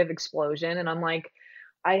creative explosion, and I'm like,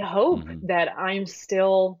 I hope mhm. that I'm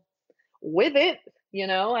still with it, you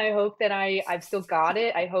know? I hope that I've still got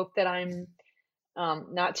it. I hope that I'm,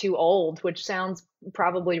 not too old, which sounds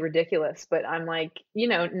probably ridiculous, but I'm like,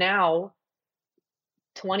 now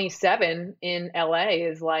 27 in LA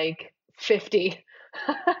is like 50,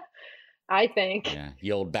 I think. Yeah,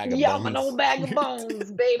 the old bag of Yeah, I'm an old bones. bag of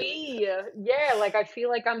bones, baby. Yeah, like, I feel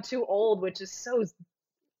like I'm too old, which is so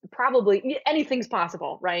probably anything's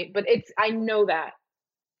possible, right? But I know that.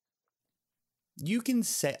 You can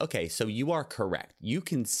say, okay, so you are correct. You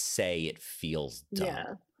can say it feels dumb,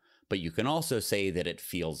 Yeah. but you can also say that it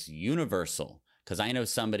feels universal. Because I know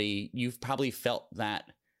somebody, you've probably felt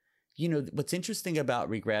that. What's interesting about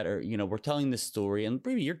regret, or, we're telling this story, and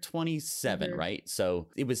maybe you're 27, Mhm. right? So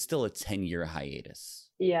it was still a 10-year hiatus.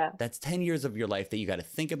 Yeah. That's 10 years of your life that you got to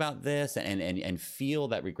think about this and feel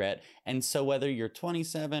that regret. And so whether you're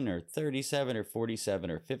 27 or 37 or 47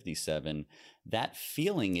 or 57, that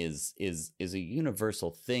feeling is a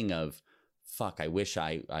universal thing of, fuck, I wish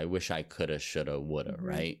I coulda, shoulda, woulda, Mhm.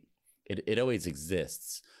 right? It always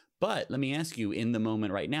exists. But let me ask you, in the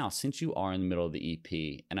moment right now, since you are in the middle of the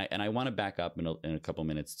EP, and I want to back up in a couple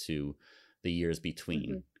minutes to the years between,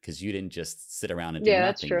 Mhm. because you didn't just sit around and do Yeah,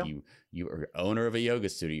 that's nothing. true. You are owner of a yoga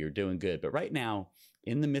studio. You're doing good. But right now,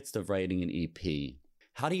 in the midst of writing an EP,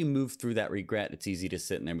 how do you move through that regret? It's easy to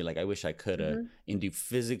sit in there and be like, I wish I coulda, Mhm. into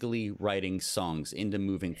physically writing songs, into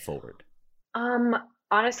moving forward. Um,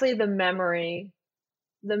 Honestly, the memory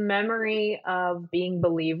of being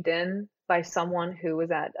believed in by someone who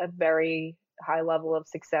was at a very high level of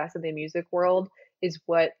success in the music world is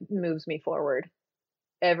what moves me forward.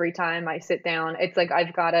 Every time I sit down, it's like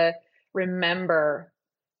I've gotta remember,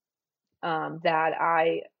 that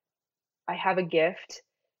I have a gift.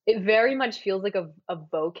 It very much feels like a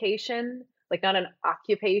vocation, like, not an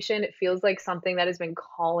occupation. It feels like something that has been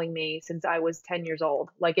calling me since I was 10 years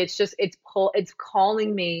old. Like, it's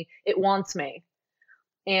calling me, it wants me.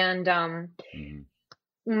 And, Mhm.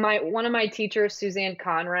 my one of my teachers, Suzanne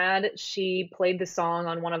Conrad, she played the song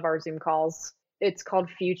on one of our Zoom calls. It's called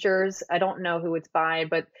Futures. I don't know who it's by,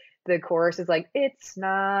 but the chorus is like, "It's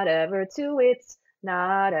not ever it's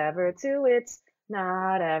not ever it's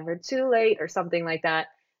not ever too late," or something like that.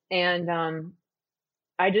 And,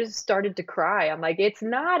 I just started to cry. I'm like, "It's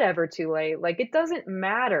not ever too late. Like, it doesn't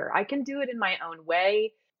matter. I can do it in my own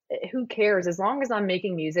way. Who cares? As long as I'm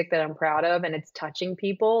making music that I'm proud of and it's touching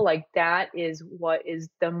people, like, that is what is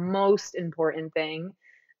the most important thing,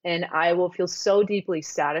 and I will feel so deeply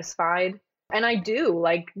satisfied." And I do.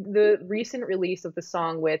 Like, the recent release of the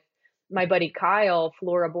song with my buddy Kyle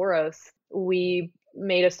Floraboros, we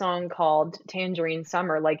made a song called Tangerine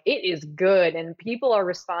Summer. Like, it is good and people are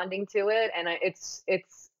responding to it, and it's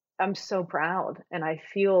I'm so proud, and I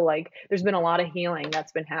feel like there's been a lot of healing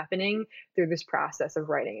that's been happening through this process of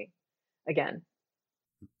writing again.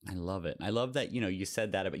 I love it. I love that, you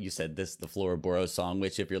said that, but you said this, the Flora Boro song,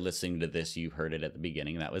 which if you're listening to this, you heard it at the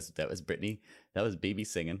beginning. That was Brittany. That was Baby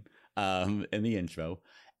singing in the intro.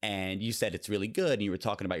 And you said it's really good. And you were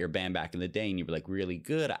talking about your band back in the day, and you were like, really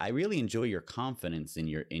good. I really enjoy your confidence in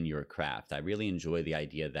your craft. I really enjoy the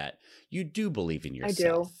idea that you do believe in I do.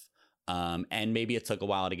 yourself. And maybe it took a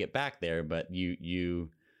while to get back there, but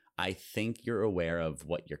I think you're aware of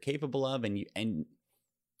what you're capable of, and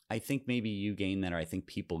I think maybe you gain that, or I think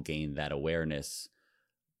people gain that awareness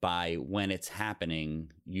by when it's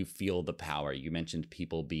happening, you feel the power. You mentioned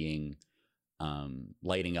people being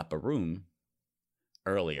lighting up a room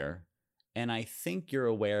earlier, and I think you're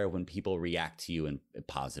aware when people react to you in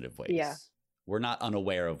positive ways. Yeah. We're not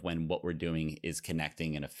unaware of when what we're doing is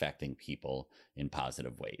connecting and affecting people in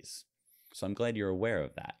positive ways. So I'm glad you're aware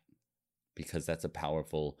of that, because that's a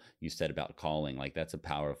powerful, you said about calling, like that's a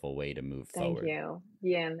powerful way to move forward. Thank you.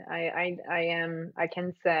 Yeah, and I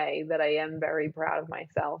can say that I am very proud of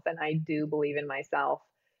myself, and I do believe in myself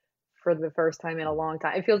for the first time in a long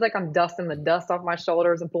time. It feels like I'm dusting the dust off my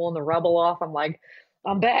shoulders and pulling the rubble off. I'm like,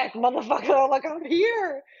 I'm back, motherfucker. I'm like, I'm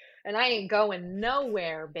here. And I ain't going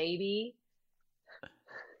nowhere, baby.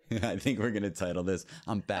 I think we're going to title this,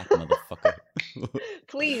 I'm back, motherfucker.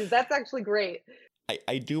 Please, that's actually great.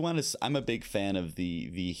 I do want to, I'm a big fan of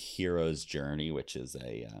the hero's journey, which is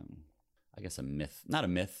I guess a myth, not a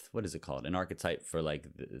myth. What is it called? An archetype for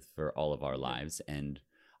for all of our lives. And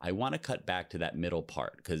I want to cut back to that middle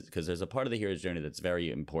part, because there's a part of the hero's journey that's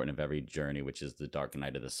very important of every journey, which is the dark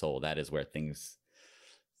night of the soul. That is where things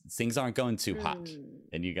aren't going too hot,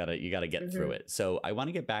 and you gotta get through it. So I want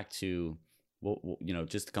to get back to, well,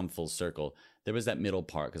 just to come full circle, there was that middle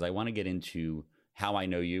part, because I want to get into how I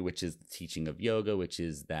know you, which is the teaching of yoga, which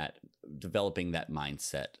is that developing that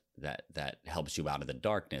mindset that helps you out of the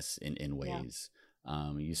darkness in ways.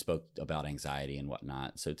 Yeah. You spoke about anxiety and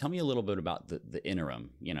whatnot. So tell me a little bit about the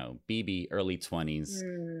interim, BB, early 20s,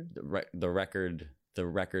 the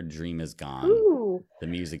record dream is gone. Ooh. The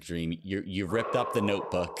music dream. You ripped up the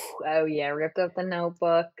notebook. Oh yeah, ripped up the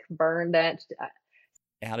notebook, burned that.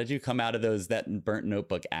 How did you come out of that burnt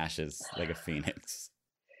notebook ashes like a phoenix?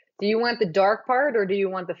 Do you want the dark part or do you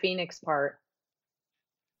want the phoenix part?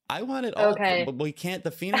 I want it all. Okay. But we can't.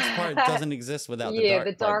 The phoenix part doesn't exist without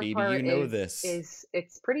the dark part, BB. You know this.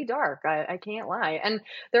 It's pretty dark. I can't lie. And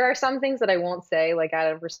there are some things that I won't say, like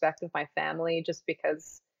out of respect of my family, just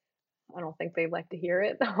because I don't think they'd like to hear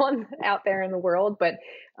it out there in the world. But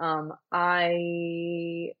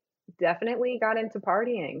I definitely got into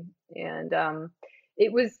partying, and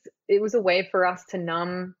it was a way for us to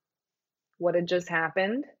numb what had just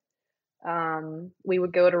happened. We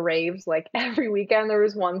would go to raves like every weekend. There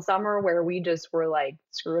was one summer where we just were like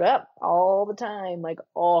screwed up all the time, like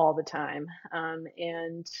all the time.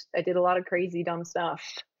 And I did a lot of crazy dumb stuff,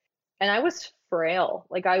 and I was frail.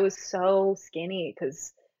 Like I was so skinny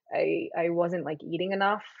because I wasn't like eating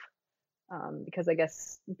enough, because I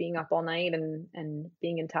guess being up all night and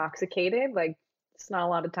being intoxicated, like it's not a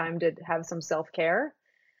lot of time to have some self-care.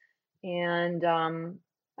 And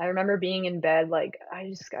I remember being in bed, like,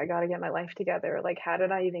 I got to get my life together. Like, how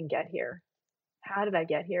did I even get here? How did I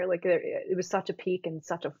get here? Like, it was such a peak and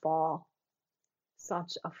such a fall.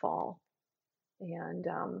 Such a fall. And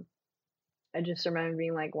I just remember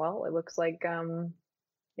being like, well, it looks like, that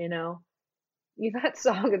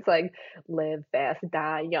song, it's like, live fast,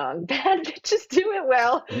 die young. Bad bitches do it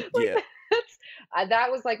well. Like, Yeah.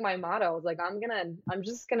 That was like my motto. I was like, I'm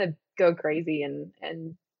just gonna go crazy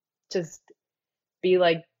and just be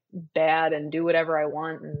like bad and do whatever I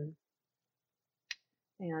want, and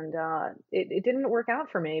it didn't work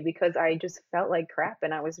out for me because I just felt like crap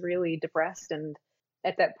and I was really depressed. And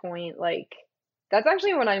at that point, like, that's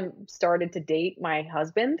actually when I started to date my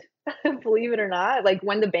husband. Believe it or not, like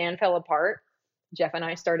when the band fell apart, Jeff and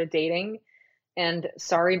I started dating. And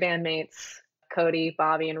sorry, bandmates, Cody,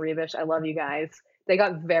 Bobby, and Rebish, I love you guys. They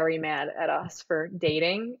got very mad at us for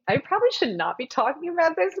dating. I probably should not be talking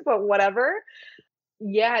about this, but whatever.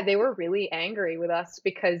 Yeah, they were really angry with us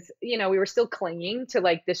because, we were still clinging to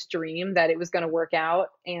like this dream that it was going to work out.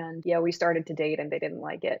 And yeah, we started to date and they didn't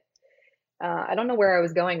like it. I don't know where I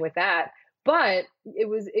was going with that, but it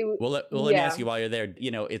was. Well, let me ask you while you're there,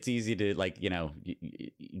 it's easy to like,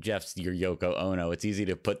 Jeff's your Yoko Ono. It's easy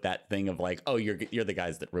to put that thing of like, oh, you're the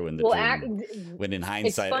guys that ruined the dream. When in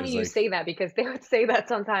hindsight, it's funny you say that because they would say that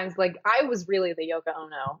sometimes. Like I was really the Yoko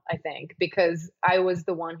Ono, I think, because I was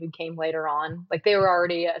the one who came later on. Like they were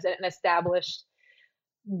already an established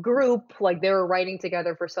group. Like they were writing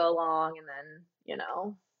together for so long, and then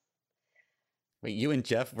Wait, you and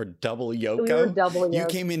Jeff were double Yoko? We were double Yoko. You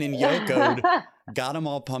came in and Yoko'd, got them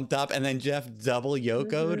all pumped up, and then Jeff double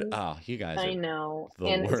Yoko'd? Oh, you guys are I know.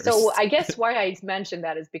 the worst. So I guess why I mentioned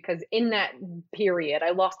that is because in that period, I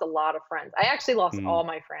lost a lot of friends. I actually lost all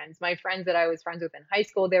my friends. My friends that I was friends with in high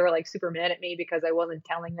school, they were like super mad at me because I wasn't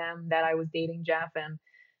telling them that I was dating Jeff,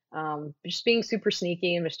 and just being super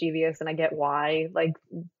sneaky and mischievous. And I get why, like,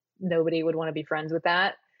 nobody would want to be friends with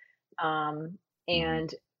that. Um, Hmm.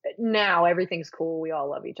 and now everything's cool. We all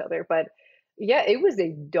love each other. But yeah, it was a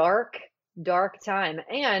dark, dark time.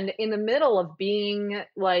 And in the middle of being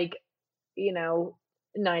like, you know,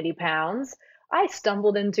 90 pounds, I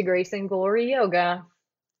stumbled into Grace and Glory yoga.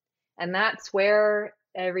 And that's where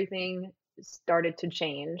everything started to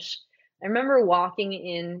change. I remember walking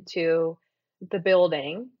into the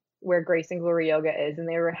building where Grace and Glory Yoga is, and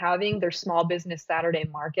they were having their small business Saturday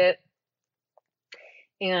market.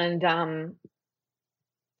 And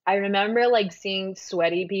I remember like seeing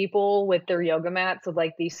sweaty people with their yoga mats with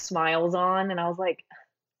like these smiles on, and I was like,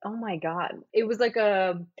 oh my God. It was like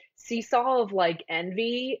a seesaw of like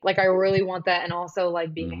envy. Like, I really want that, and also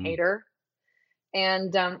like being a Hmm. hater.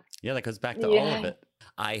 And Yeah, that goes back to all of yeah, it.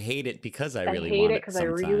 I hate it because I I really hate want it it because I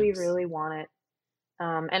really, sometimes. really want it.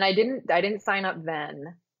 And I didn't sign up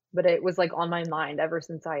then, but it was, like, on my mind ever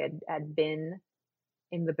since I had been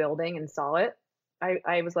in the building and saw it.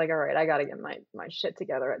 I was like, "Alright, I gotta get my shit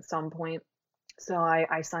together at some point." So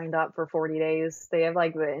I signed up for 40 days. They have,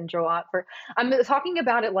 like, the intro offer. I'm talking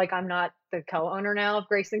about it like I'm not the co-owner now of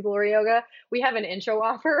Grace and Glory Yoga. We have an intro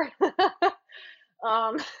offer.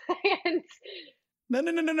 Um, and No,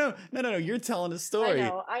 no, no, no, no, no, no, no. You're telling a story.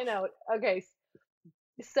 I know. Okay,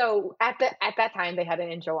 so at that time, they had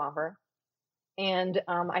an intro offer. And,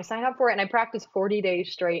 I signed up for it and I practiced 40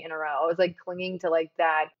 days straight in a row. I was, like, clinging to, like,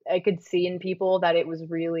 that. I could see in people that it was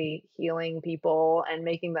really healing people and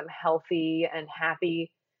making them healthy and happy.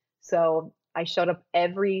 So, I showed up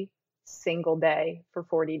every single day for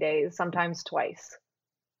 40 days, sometimes twice,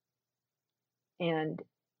 and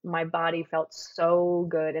my body felt so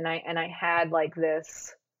good, and I had, like,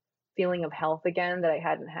 this feeling of health again that I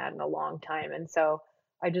hadn't had in a long time, and so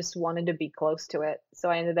I just wanted to be close to it. So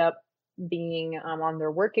I ended up being, on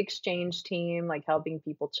their work exchange team, like, helping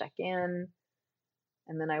people check in,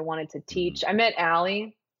 and then I wanted to Hmm. teach. I met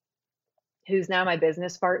Allie, who's now my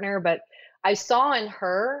business partner, but I saw in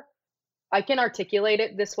her, I can articulate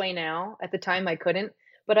it this way now, at the time I couldn't,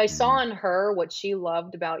 but I saw Hmm. in her what she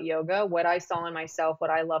loved about yoga, what I saw in myself, what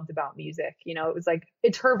I loved about music. It was like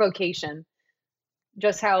it's her vocation,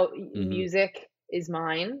 just how Hmm. music is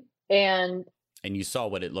mine. And And you saw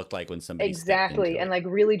what it looked like when somebody stepped exactly, into and it. like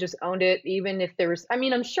really just owned it, even if there's, I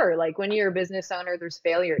mean, I'm sure like when you're a business owner, there's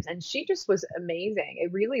failures. And she just was amazing.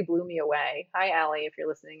 It really blew me away. Hi, Allie, if you're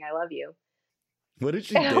listening, I love you. What if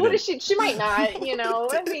she What is didn't? she? She might not,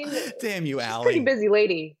 I mean, Damn you, she's a pretty Allie. busy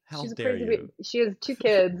lady. How She's a dare pretty, you? she has two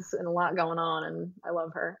kids and a lot going on, and I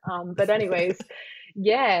love her. But anyways,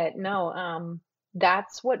 yeah, no,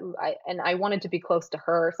 that's what I wanted to be close to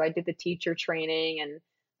her, so I did the teacher training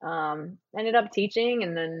and ended up teaching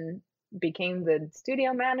and then became the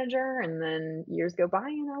studio manager, and then years go by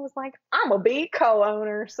and I was like, I'm gonna be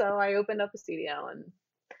co-owner. So I opened up a studio and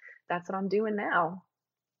that's what I'm doing now.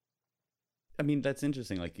 I mean, that's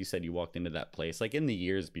interesting. Like you said, you walked into that place. Like in the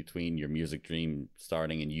years between your music dream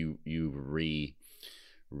starting and you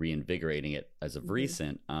reinvigorating it as of Hmm.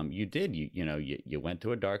 recent, you did. You went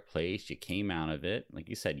to a dark place. You came out of it. Like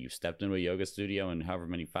you said, you stepped into a yoga studio, and however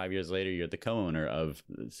many 5 years later, you're the co-owner of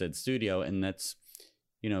said studio. And that's,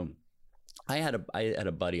 you know, I had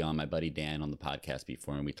a buddy on, my buddy Dan, on the podcast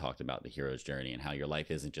before, and we talked about the hero's journey and how your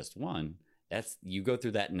life isn't just one. That's, you go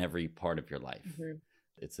through that in every part of your life. Hmm.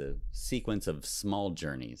 It's a sequence of small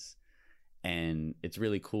journeys, and it's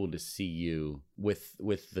really cool to see you with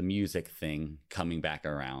the music thing coming back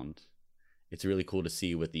around. It's really cool to see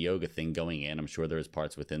you with the yoga thing going in. I'm sure there's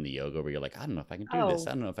parts within the yoga where you're like, I don't know if I can do this.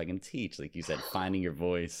 I Oh, don't know if I can teach. Like you said, finding your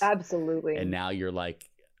voice, and absolutely. now you're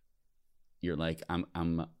like I'm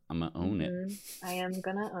gonna own it, Hmm. I am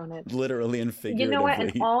gonna own it. literally and You know what? And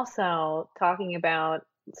figuratively. also talking about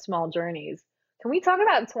small journeys, can we talk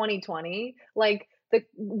about 2020? Like the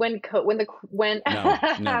when No,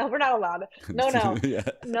 no. we're not allowed. No, no, Yeah.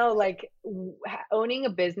 no. Like owning a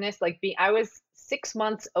business, I was 6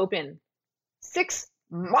 months open, 6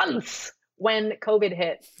 months when COVID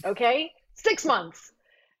hit. Okay, 6 months,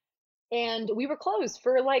 and we were closed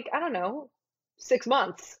for like I don't know, 6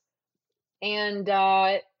 months. And,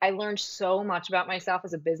 I learned so much about myself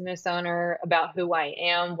as a business owner, about who I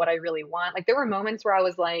am, what I really want. Like, there were moments where I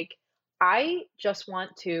was like, "I just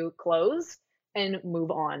want to close and move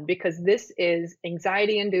on because this is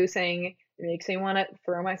anxiety inducing. It makes me wanna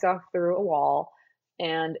throw myself through a wall,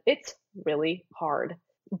 and it's really hard."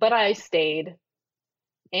 But I stayed,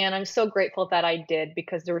 and I'm so grateful that I did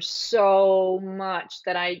because there was so much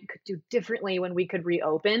that I could do differently when we could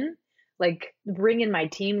reopen, like bring in my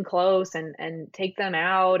team close and take them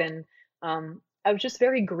out. And I was just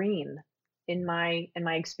very green in my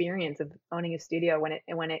experience of owning a studio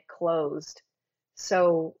when it closed.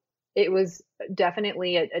 So it was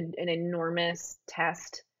definitely an enormous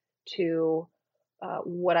test to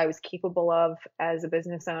what I was capable of as a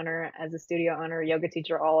business owner, as a studio owner, yoga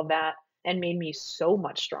teacher, all of that, and made me so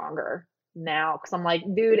much stronger now. Cause I'm like,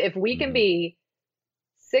 dude, if we can Hmm. be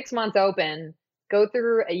 6 months open, go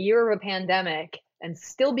through a year of a pandemic, and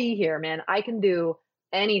still be here, man, I can do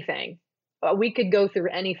anything. We could go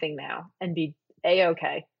through anything now and be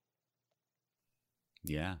a-okay.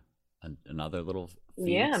 Yeah. Another little Yeah,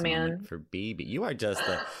 Phoenix moment man. for BB. You are just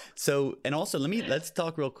the so. And also, let's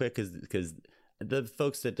talk real quick because the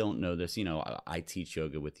folks that don't know this, I teach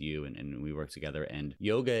yoga with you, and we work together. And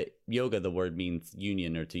yoga, the word means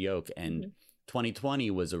union or to yoke. And Mhm, 2020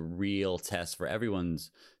 was a real test for everyone's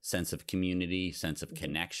sense of community, sense of mhm,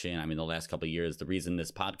 connection. I mean, the last couple of years, the reason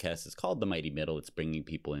this podcast is called The Mighty Middle, it's bringing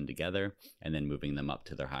people in together and then moving them up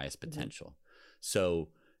to their highest mhm. potential. So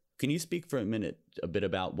can you speak for a minute a bit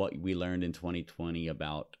about what we learned in 2020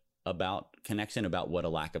 about connection, about what a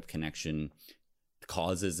lack of connection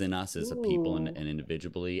causes in us as a people Ooh. and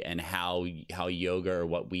individually, and how yoga or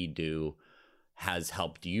what we do has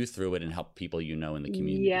helped you through it and helped people in the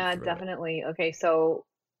community Yeah, through it? definitely. Okay, so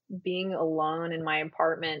being alone in my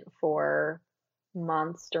apartment for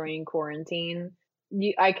months during quarantine,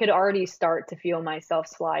 I could already start to feel myself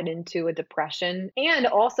slide into a depression. And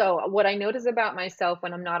also, what I notice about myself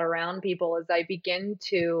when I'm not around people is I begin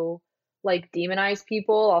to like demonize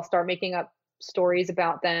people. I'll start making up stories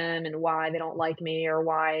about them and why they don't like me or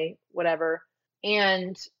why whatever.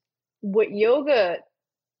 And what yoga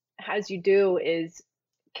has you do is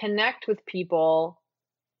connect with people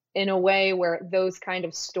in a way where those kind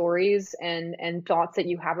of stories and thoughts that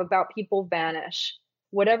you have about people vanish.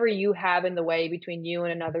 Whatever you have in the way between you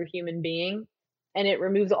and another human being, and it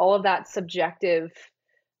removes all of that subjective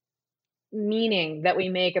meaning that we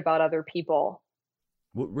make about other people.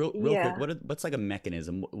 Real quick, Yeah. what's like a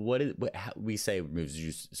mechanism? What is what how, we say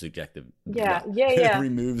removes subjective, Yeah, blah, yeah, yeah. I know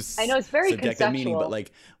removes it's very subjective meaning, but conceptual.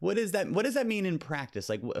 like, what is that? What does that mean in practice?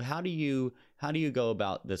 Like, how do you go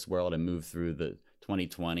about this world and move through the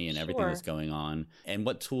 2020 and everything that's Sure. going on? And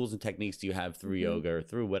what tools and techniques do you have through Mhm. yoga or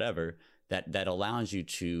through whatever that allows you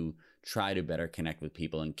to try to better connect with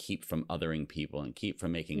people and keep from othering people and keep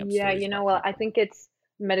from making up Yeah, stories you know about what? I people? think it's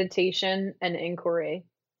meditation and inquiry.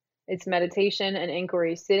 It's meditation and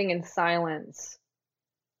inquiry, sitting in silence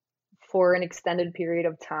for an extended period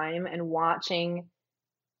of time and watching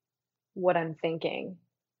what I'm thinking,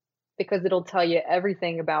 because it'll tell you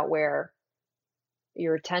everything about where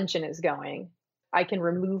your attention is going. I can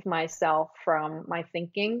remove myself from my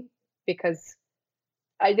thinking because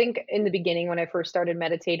I think in the beginning when I first started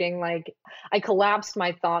meditating, like I collapsed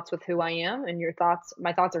my thoughts with who I am, and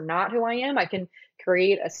my thoughts are not who I am. I can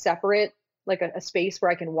create a separate, like a space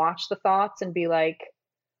where I can watch the thoughts and be like,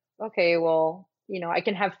 okay, well, I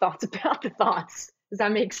can have thoughts about the thoughts. Does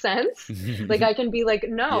that make sense? Like I can be like,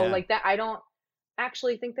 no, Yeah. like that, I don't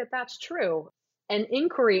actually think that that's true. And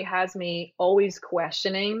inquiry has me always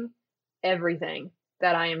questioning everything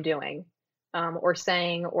that I am doing, or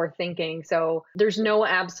saying or thinking. So there's no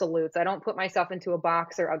absolutes. I don't put myself into a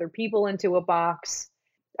box or other people into a box.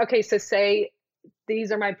 Okay, so say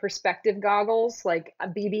these are my perspective goggles. Like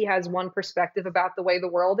BB has one perspective about the way the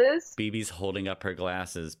world is. BB's holding up her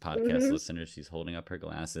glasses, podcast Hmm. listeners. She's holding up her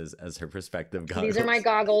glasses as her perspective These are my goggles.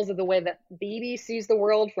 goggles of the way that BB sees the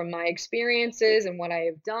world from my experiences and what I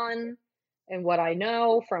have done and what I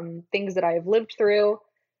know from things that I have lived through.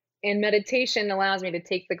 And meditation allows me to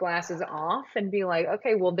take the glasses off and be like,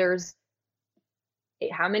 okay, well, there's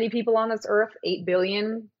how many people on this earth? 8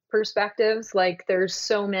 billion perspectives. Like, there's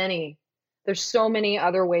so many. There's so many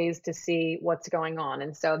other ways to see what's going on.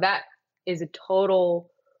 And so that is a total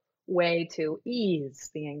way to ease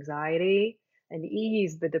the anxiety and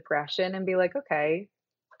ease the depression and be like, okay,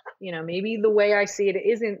 maybe the way I see it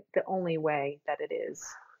isn't the only way that it is.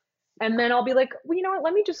 And then I'll be like, well, you know what?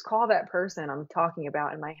 Let me just call that person I'm talking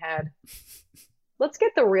about in my head. Let's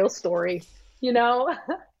get the real story, you know?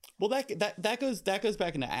 Well, that goes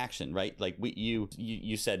back into action, right? Like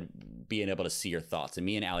you said, being able to see your thoughts, and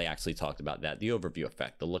me and Allie actually talked about that, the overview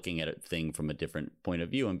effect, the looking at a thing from a different point of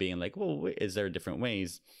view, and being like, well, is there different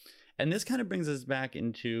ways? And this kind of brings us back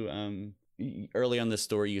into early on the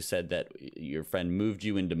story. You said that your friend moved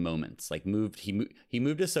you into moments, like he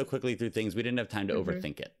moved us so quickly through things we didn't have time to Hmm.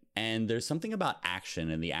 overthink it. And there's something about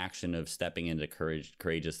action and the action of stepping into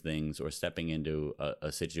courageous things, or stepping into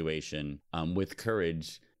a situation with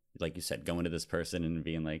courage, like you said, going to this person and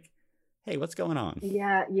being like, hey, what's going on?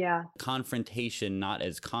 Yeah, yeah. Confrontation, not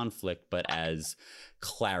as conflict, but as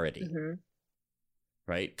clarity, Hmm.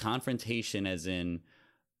 right? Confrontation as in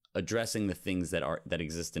addressing the things that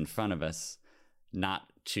exist in front of us, not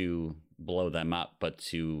to blow them up, but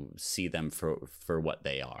to see them for what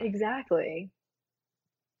they are. Exactly.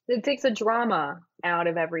 It takes a drama out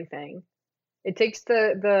of everything. It takes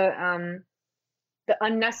the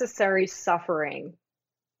unnecessary suffering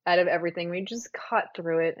out of everything. We just cut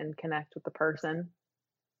through it and connect with the person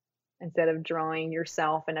instead of drawing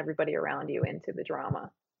yourself and everybody around you into the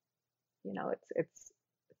drama. You know, it's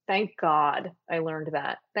thank God I learned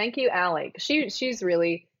that. Thank you, Allie. She's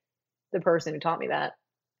really the person who taught me that.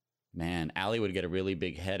 Man, Allie would get a really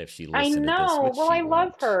big head if she I listened to this, know. which Well, she I love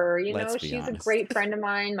won't. her. You Let's know, be she's a honest. great friend of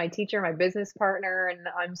mine, my teacher, my business partner, and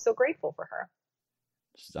I'm so grateful for her.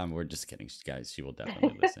 We're just kidding, guys. She will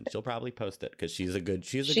definitely listen. She'll probably post it because she's a good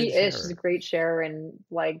She is. She's a sharer. great sharer and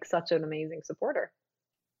like such an amazing supporter.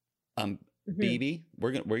 Mhm. BB,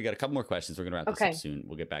 we got a couple more questions. We're gonna wrap this up Okay. soon.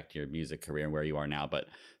 We'll get back to your music career and where you are now. But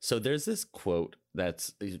so there's this quote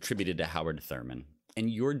that's attributed to Howard Thurman, and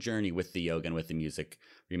your journey with the yoga and with the music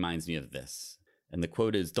reminds me of this. And the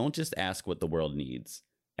quote is, "Don't just ask what the world needs.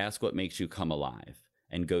 Ask what makes you come alive,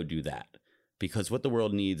 and go do that. Because what the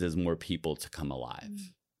world needs is more people to come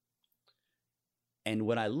alive." And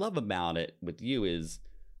what I love about it with you is,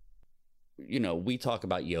 we talk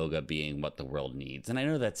about yoga being what the world needs. And I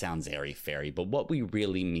know that sounds airy-fairy, but what we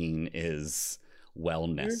really mean is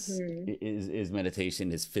wellness, Mhm. is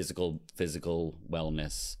meditation, is physical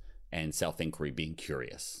wellness and self-inquiry, being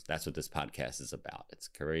curious. That's what this podcast is about. It's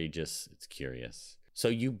courageous, it's curious. So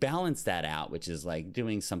you balance that out, which is like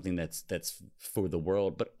doing something that's for the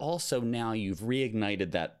world, but also now you've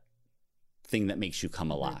reignited that thing that makes you come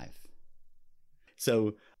alive.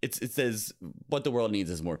 So it says what the world needs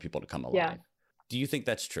is more people to come alive. Yeah. Do you think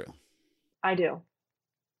that's true? I do.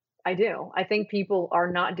 I do. I think people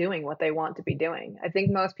are not doing what they want to be doing. I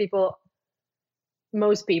think most people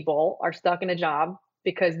are stuck in a job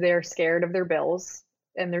because they're scared of their bills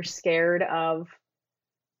and they're scared of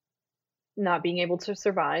not being able to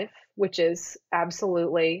survive, which is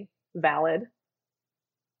absolutely valid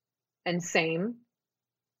and same,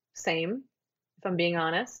 if I'm being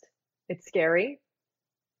honest. It's scary,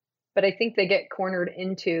 but I think they get cornered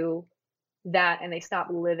into that and they stop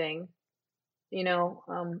living.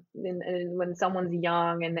 And when someone's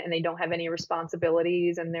young and they don't have any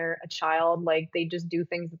responsibilities and they're a child, like they just do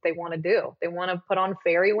things that they want to do. They want to put on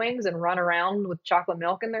fairy wings and run around with chocolate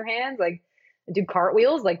milk in their hands, like do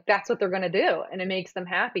cartwheels. Like that's what they're going to do. And it makes them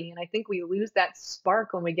happy. And I think we lose that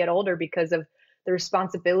spark when we get older because of the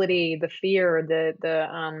responsibility, the fear,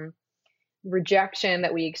 the rejection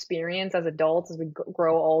that we experience as adults as we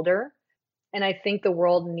grow older. And I think the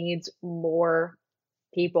world needs more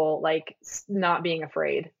people like not being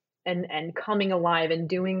afraid and coming alive and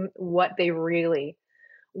doing what they really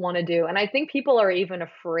want to do. And I think people are even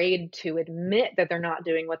afraid to admit that they're not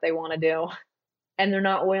doing what they want to do and they're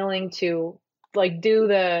not willing to like do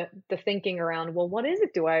the thinking around, well, what is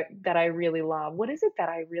it that I really love? What is it that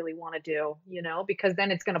I really want to do, because then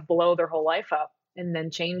it's going to blow their whole life up and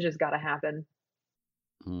then change has got to happen.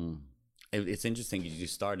 It's interesting. You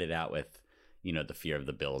started out with the fear of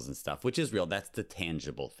the bills and stuff, which is real. That's the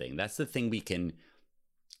tangible thing. That's the thing we could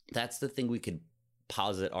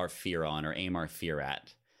posit our fear on or aim our fear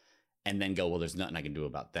at and then go, well, there's nothing I can do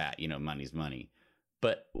about that. Money's money.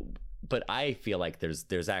 But I feel like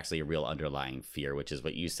there's actually a real underlying fear, which is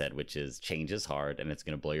what you said, which is change is hard and it's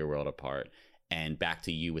going to blow your world apart. And back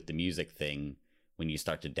to you with the music thing, when you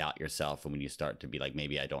start to doubt yourself and when you start to be like,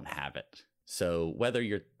 maybe I don't have it. So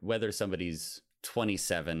whether somebody's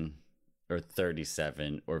 27 or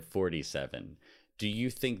 37 or 47, do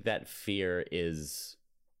you think that fear is,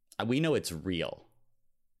 we know it's real.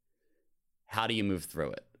 How do you move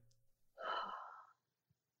through it?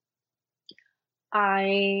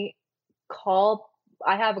 I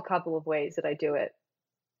have a couple of ways that I do it.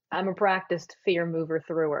 I'm a practiced fear mover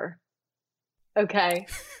througher. Okay.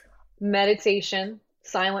 Meditation,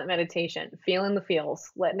 silent meditation, feeling the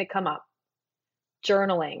feels, letting it come up.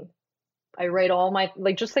 Journaling. I write all my,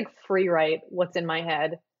 just like free write what's in my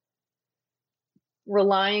head.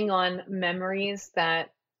 Relying on memories that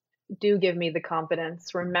do give me the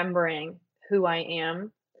confidence, remembering who I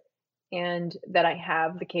am and that I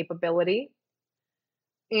have the capability.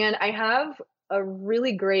 And I have a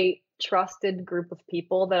really great trusted group of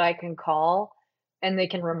people that I can call and they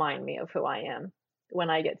can remind me of who I am when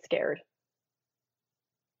I get scared.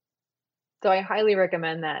 So I highly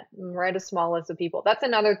recommend that. Write a small list of people. That's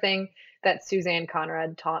another thing that Suzanne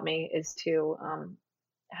Conrad taught me is to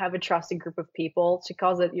have a trusted group of people. She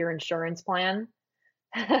calls it your insurance plan.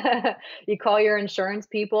 You call your insurance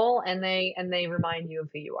people and they remind you of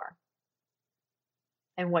who you are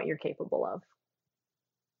and what you're capable of.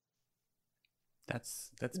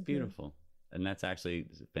 That's beautiful. And that's actually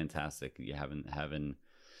fantastic. You having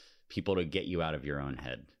people to get you out of your own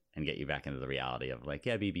head and get you back into the reality of like,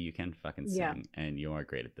 yeah, BB, you can fucking sing and you are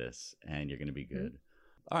great at this and you're going to be good.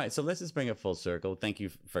 All right. So let's just bring it full circle. Thank you,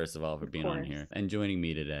 first of all, for being on here and joining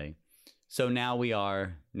me today. So now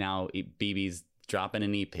BB's dropping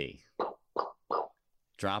an EP.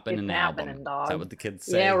 Dropping an album. Dog. Is that what the kids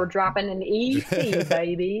say? Yeah, we're dropping an EP,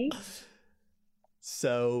 baby.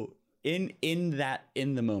 So in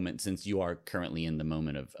the moment, since you are currently in the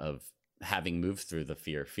moment of having moved through the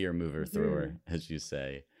fear mover through, as you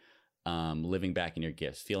say, living back in your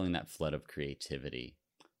gifts, feeling that flood of creativity,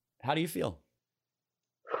 how do you feel?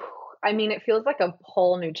 I mean, it feels like a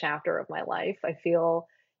whole new chapter of my life. I feel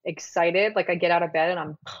excited. Like I get out of bed and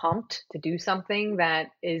I'm pumped to do something that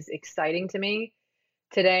is exciting to me.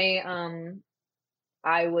 Today,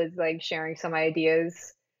 I was like sharing some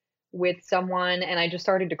ideas with someone and I just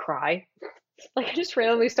started to cry. Like I just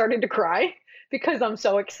randomly started to cry because I'm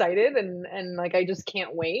so excited and like I just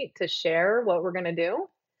can't wait to share what we're gonna do.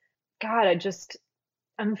 God,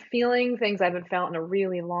 I'm feeling things I haven't felt in a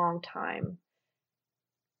really long time.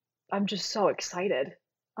 I'm just so excited.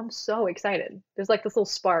 I'm so excited. There's like this little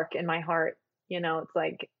spark in my heart, it's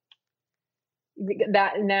like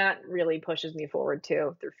that really pushes me forward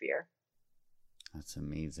too through fear. That's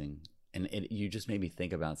amazing. And you just made me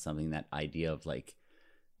think about something, that idea of like,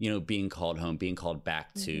 being called home, being called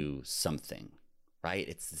back to something, right?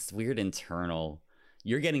 It's this weird internal,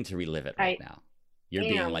 you're getting to relive it right now. You're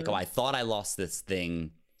being like, oh, I thought I lost this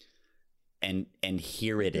thing and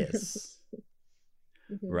here it is.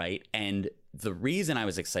 Right. And the reason I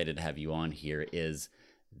was excited to have you on here is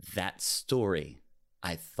that story.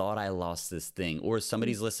 I thought I lost this thing, or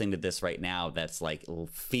somebody's listening to this right now that's like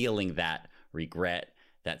feeling that regret,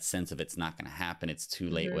 that sense of it's not going to happen, it's too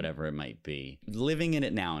late, whatever it might be. Living in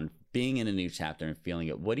it now and being in a new chapter and feeling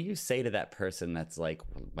it, what do you say to that person that's like,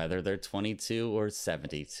 whether they're 22 or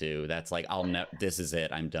 72, that's like, this is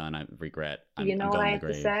it, I'm done, I regret, I'm what I have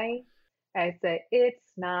to say? I say,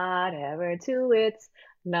 it's not ever too, it's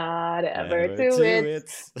not ever too,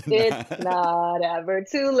 it's not ever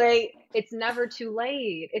too late. It's never too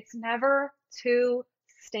late. It's never too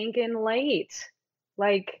stinking late.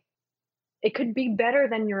 Like, it could be better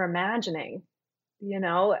than you're imagining,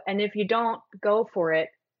 and if you don't go for it,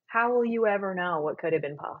 how will you ever know what could have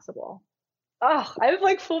been possible? Oh, I have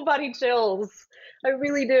like full body chills. I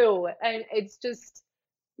really do. And it's just,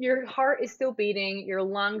 your heart is still beating, your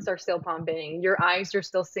lungs are still pumping, your eyes are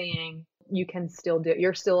still seeing, you can still do it,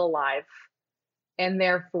 you're still alive. And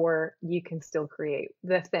therefore, you can still create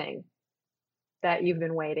the thing that you've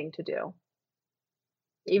been waiting to do.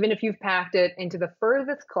 Even if you've packed it into the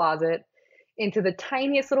furthest closet, into the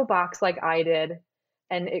tiniest little box like I did,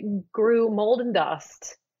 and it grew mold and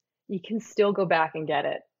dust, you can still go back and get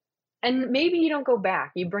it. And maybe you don't go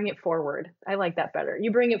back, you bring it forward. I like that better.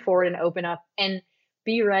 You bring it forward and open up and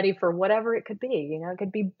be ready for whatever it could be. It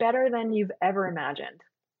could be better than you've ever imagined.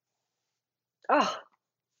 Oh.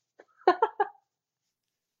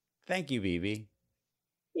 Thank you, BB.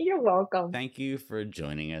 You're welcome. Thank you for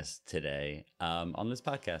joining us today on this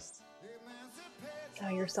podcast. Oh,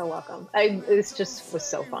 you're so welcome. This just was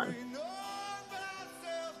so fun.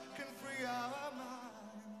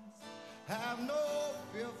 Have no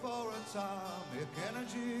fear for atomic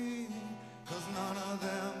energy, 'cause none of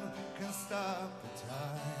them can stop the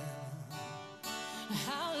time.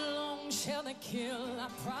 How long shall they kill our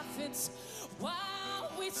prophets while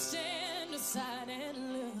we stand aside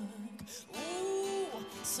and look? Ooh,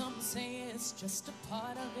 some say it's just a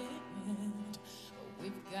part of it, but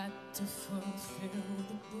we've got to fulfill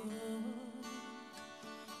the book.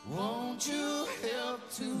 Won't you help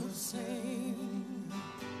to save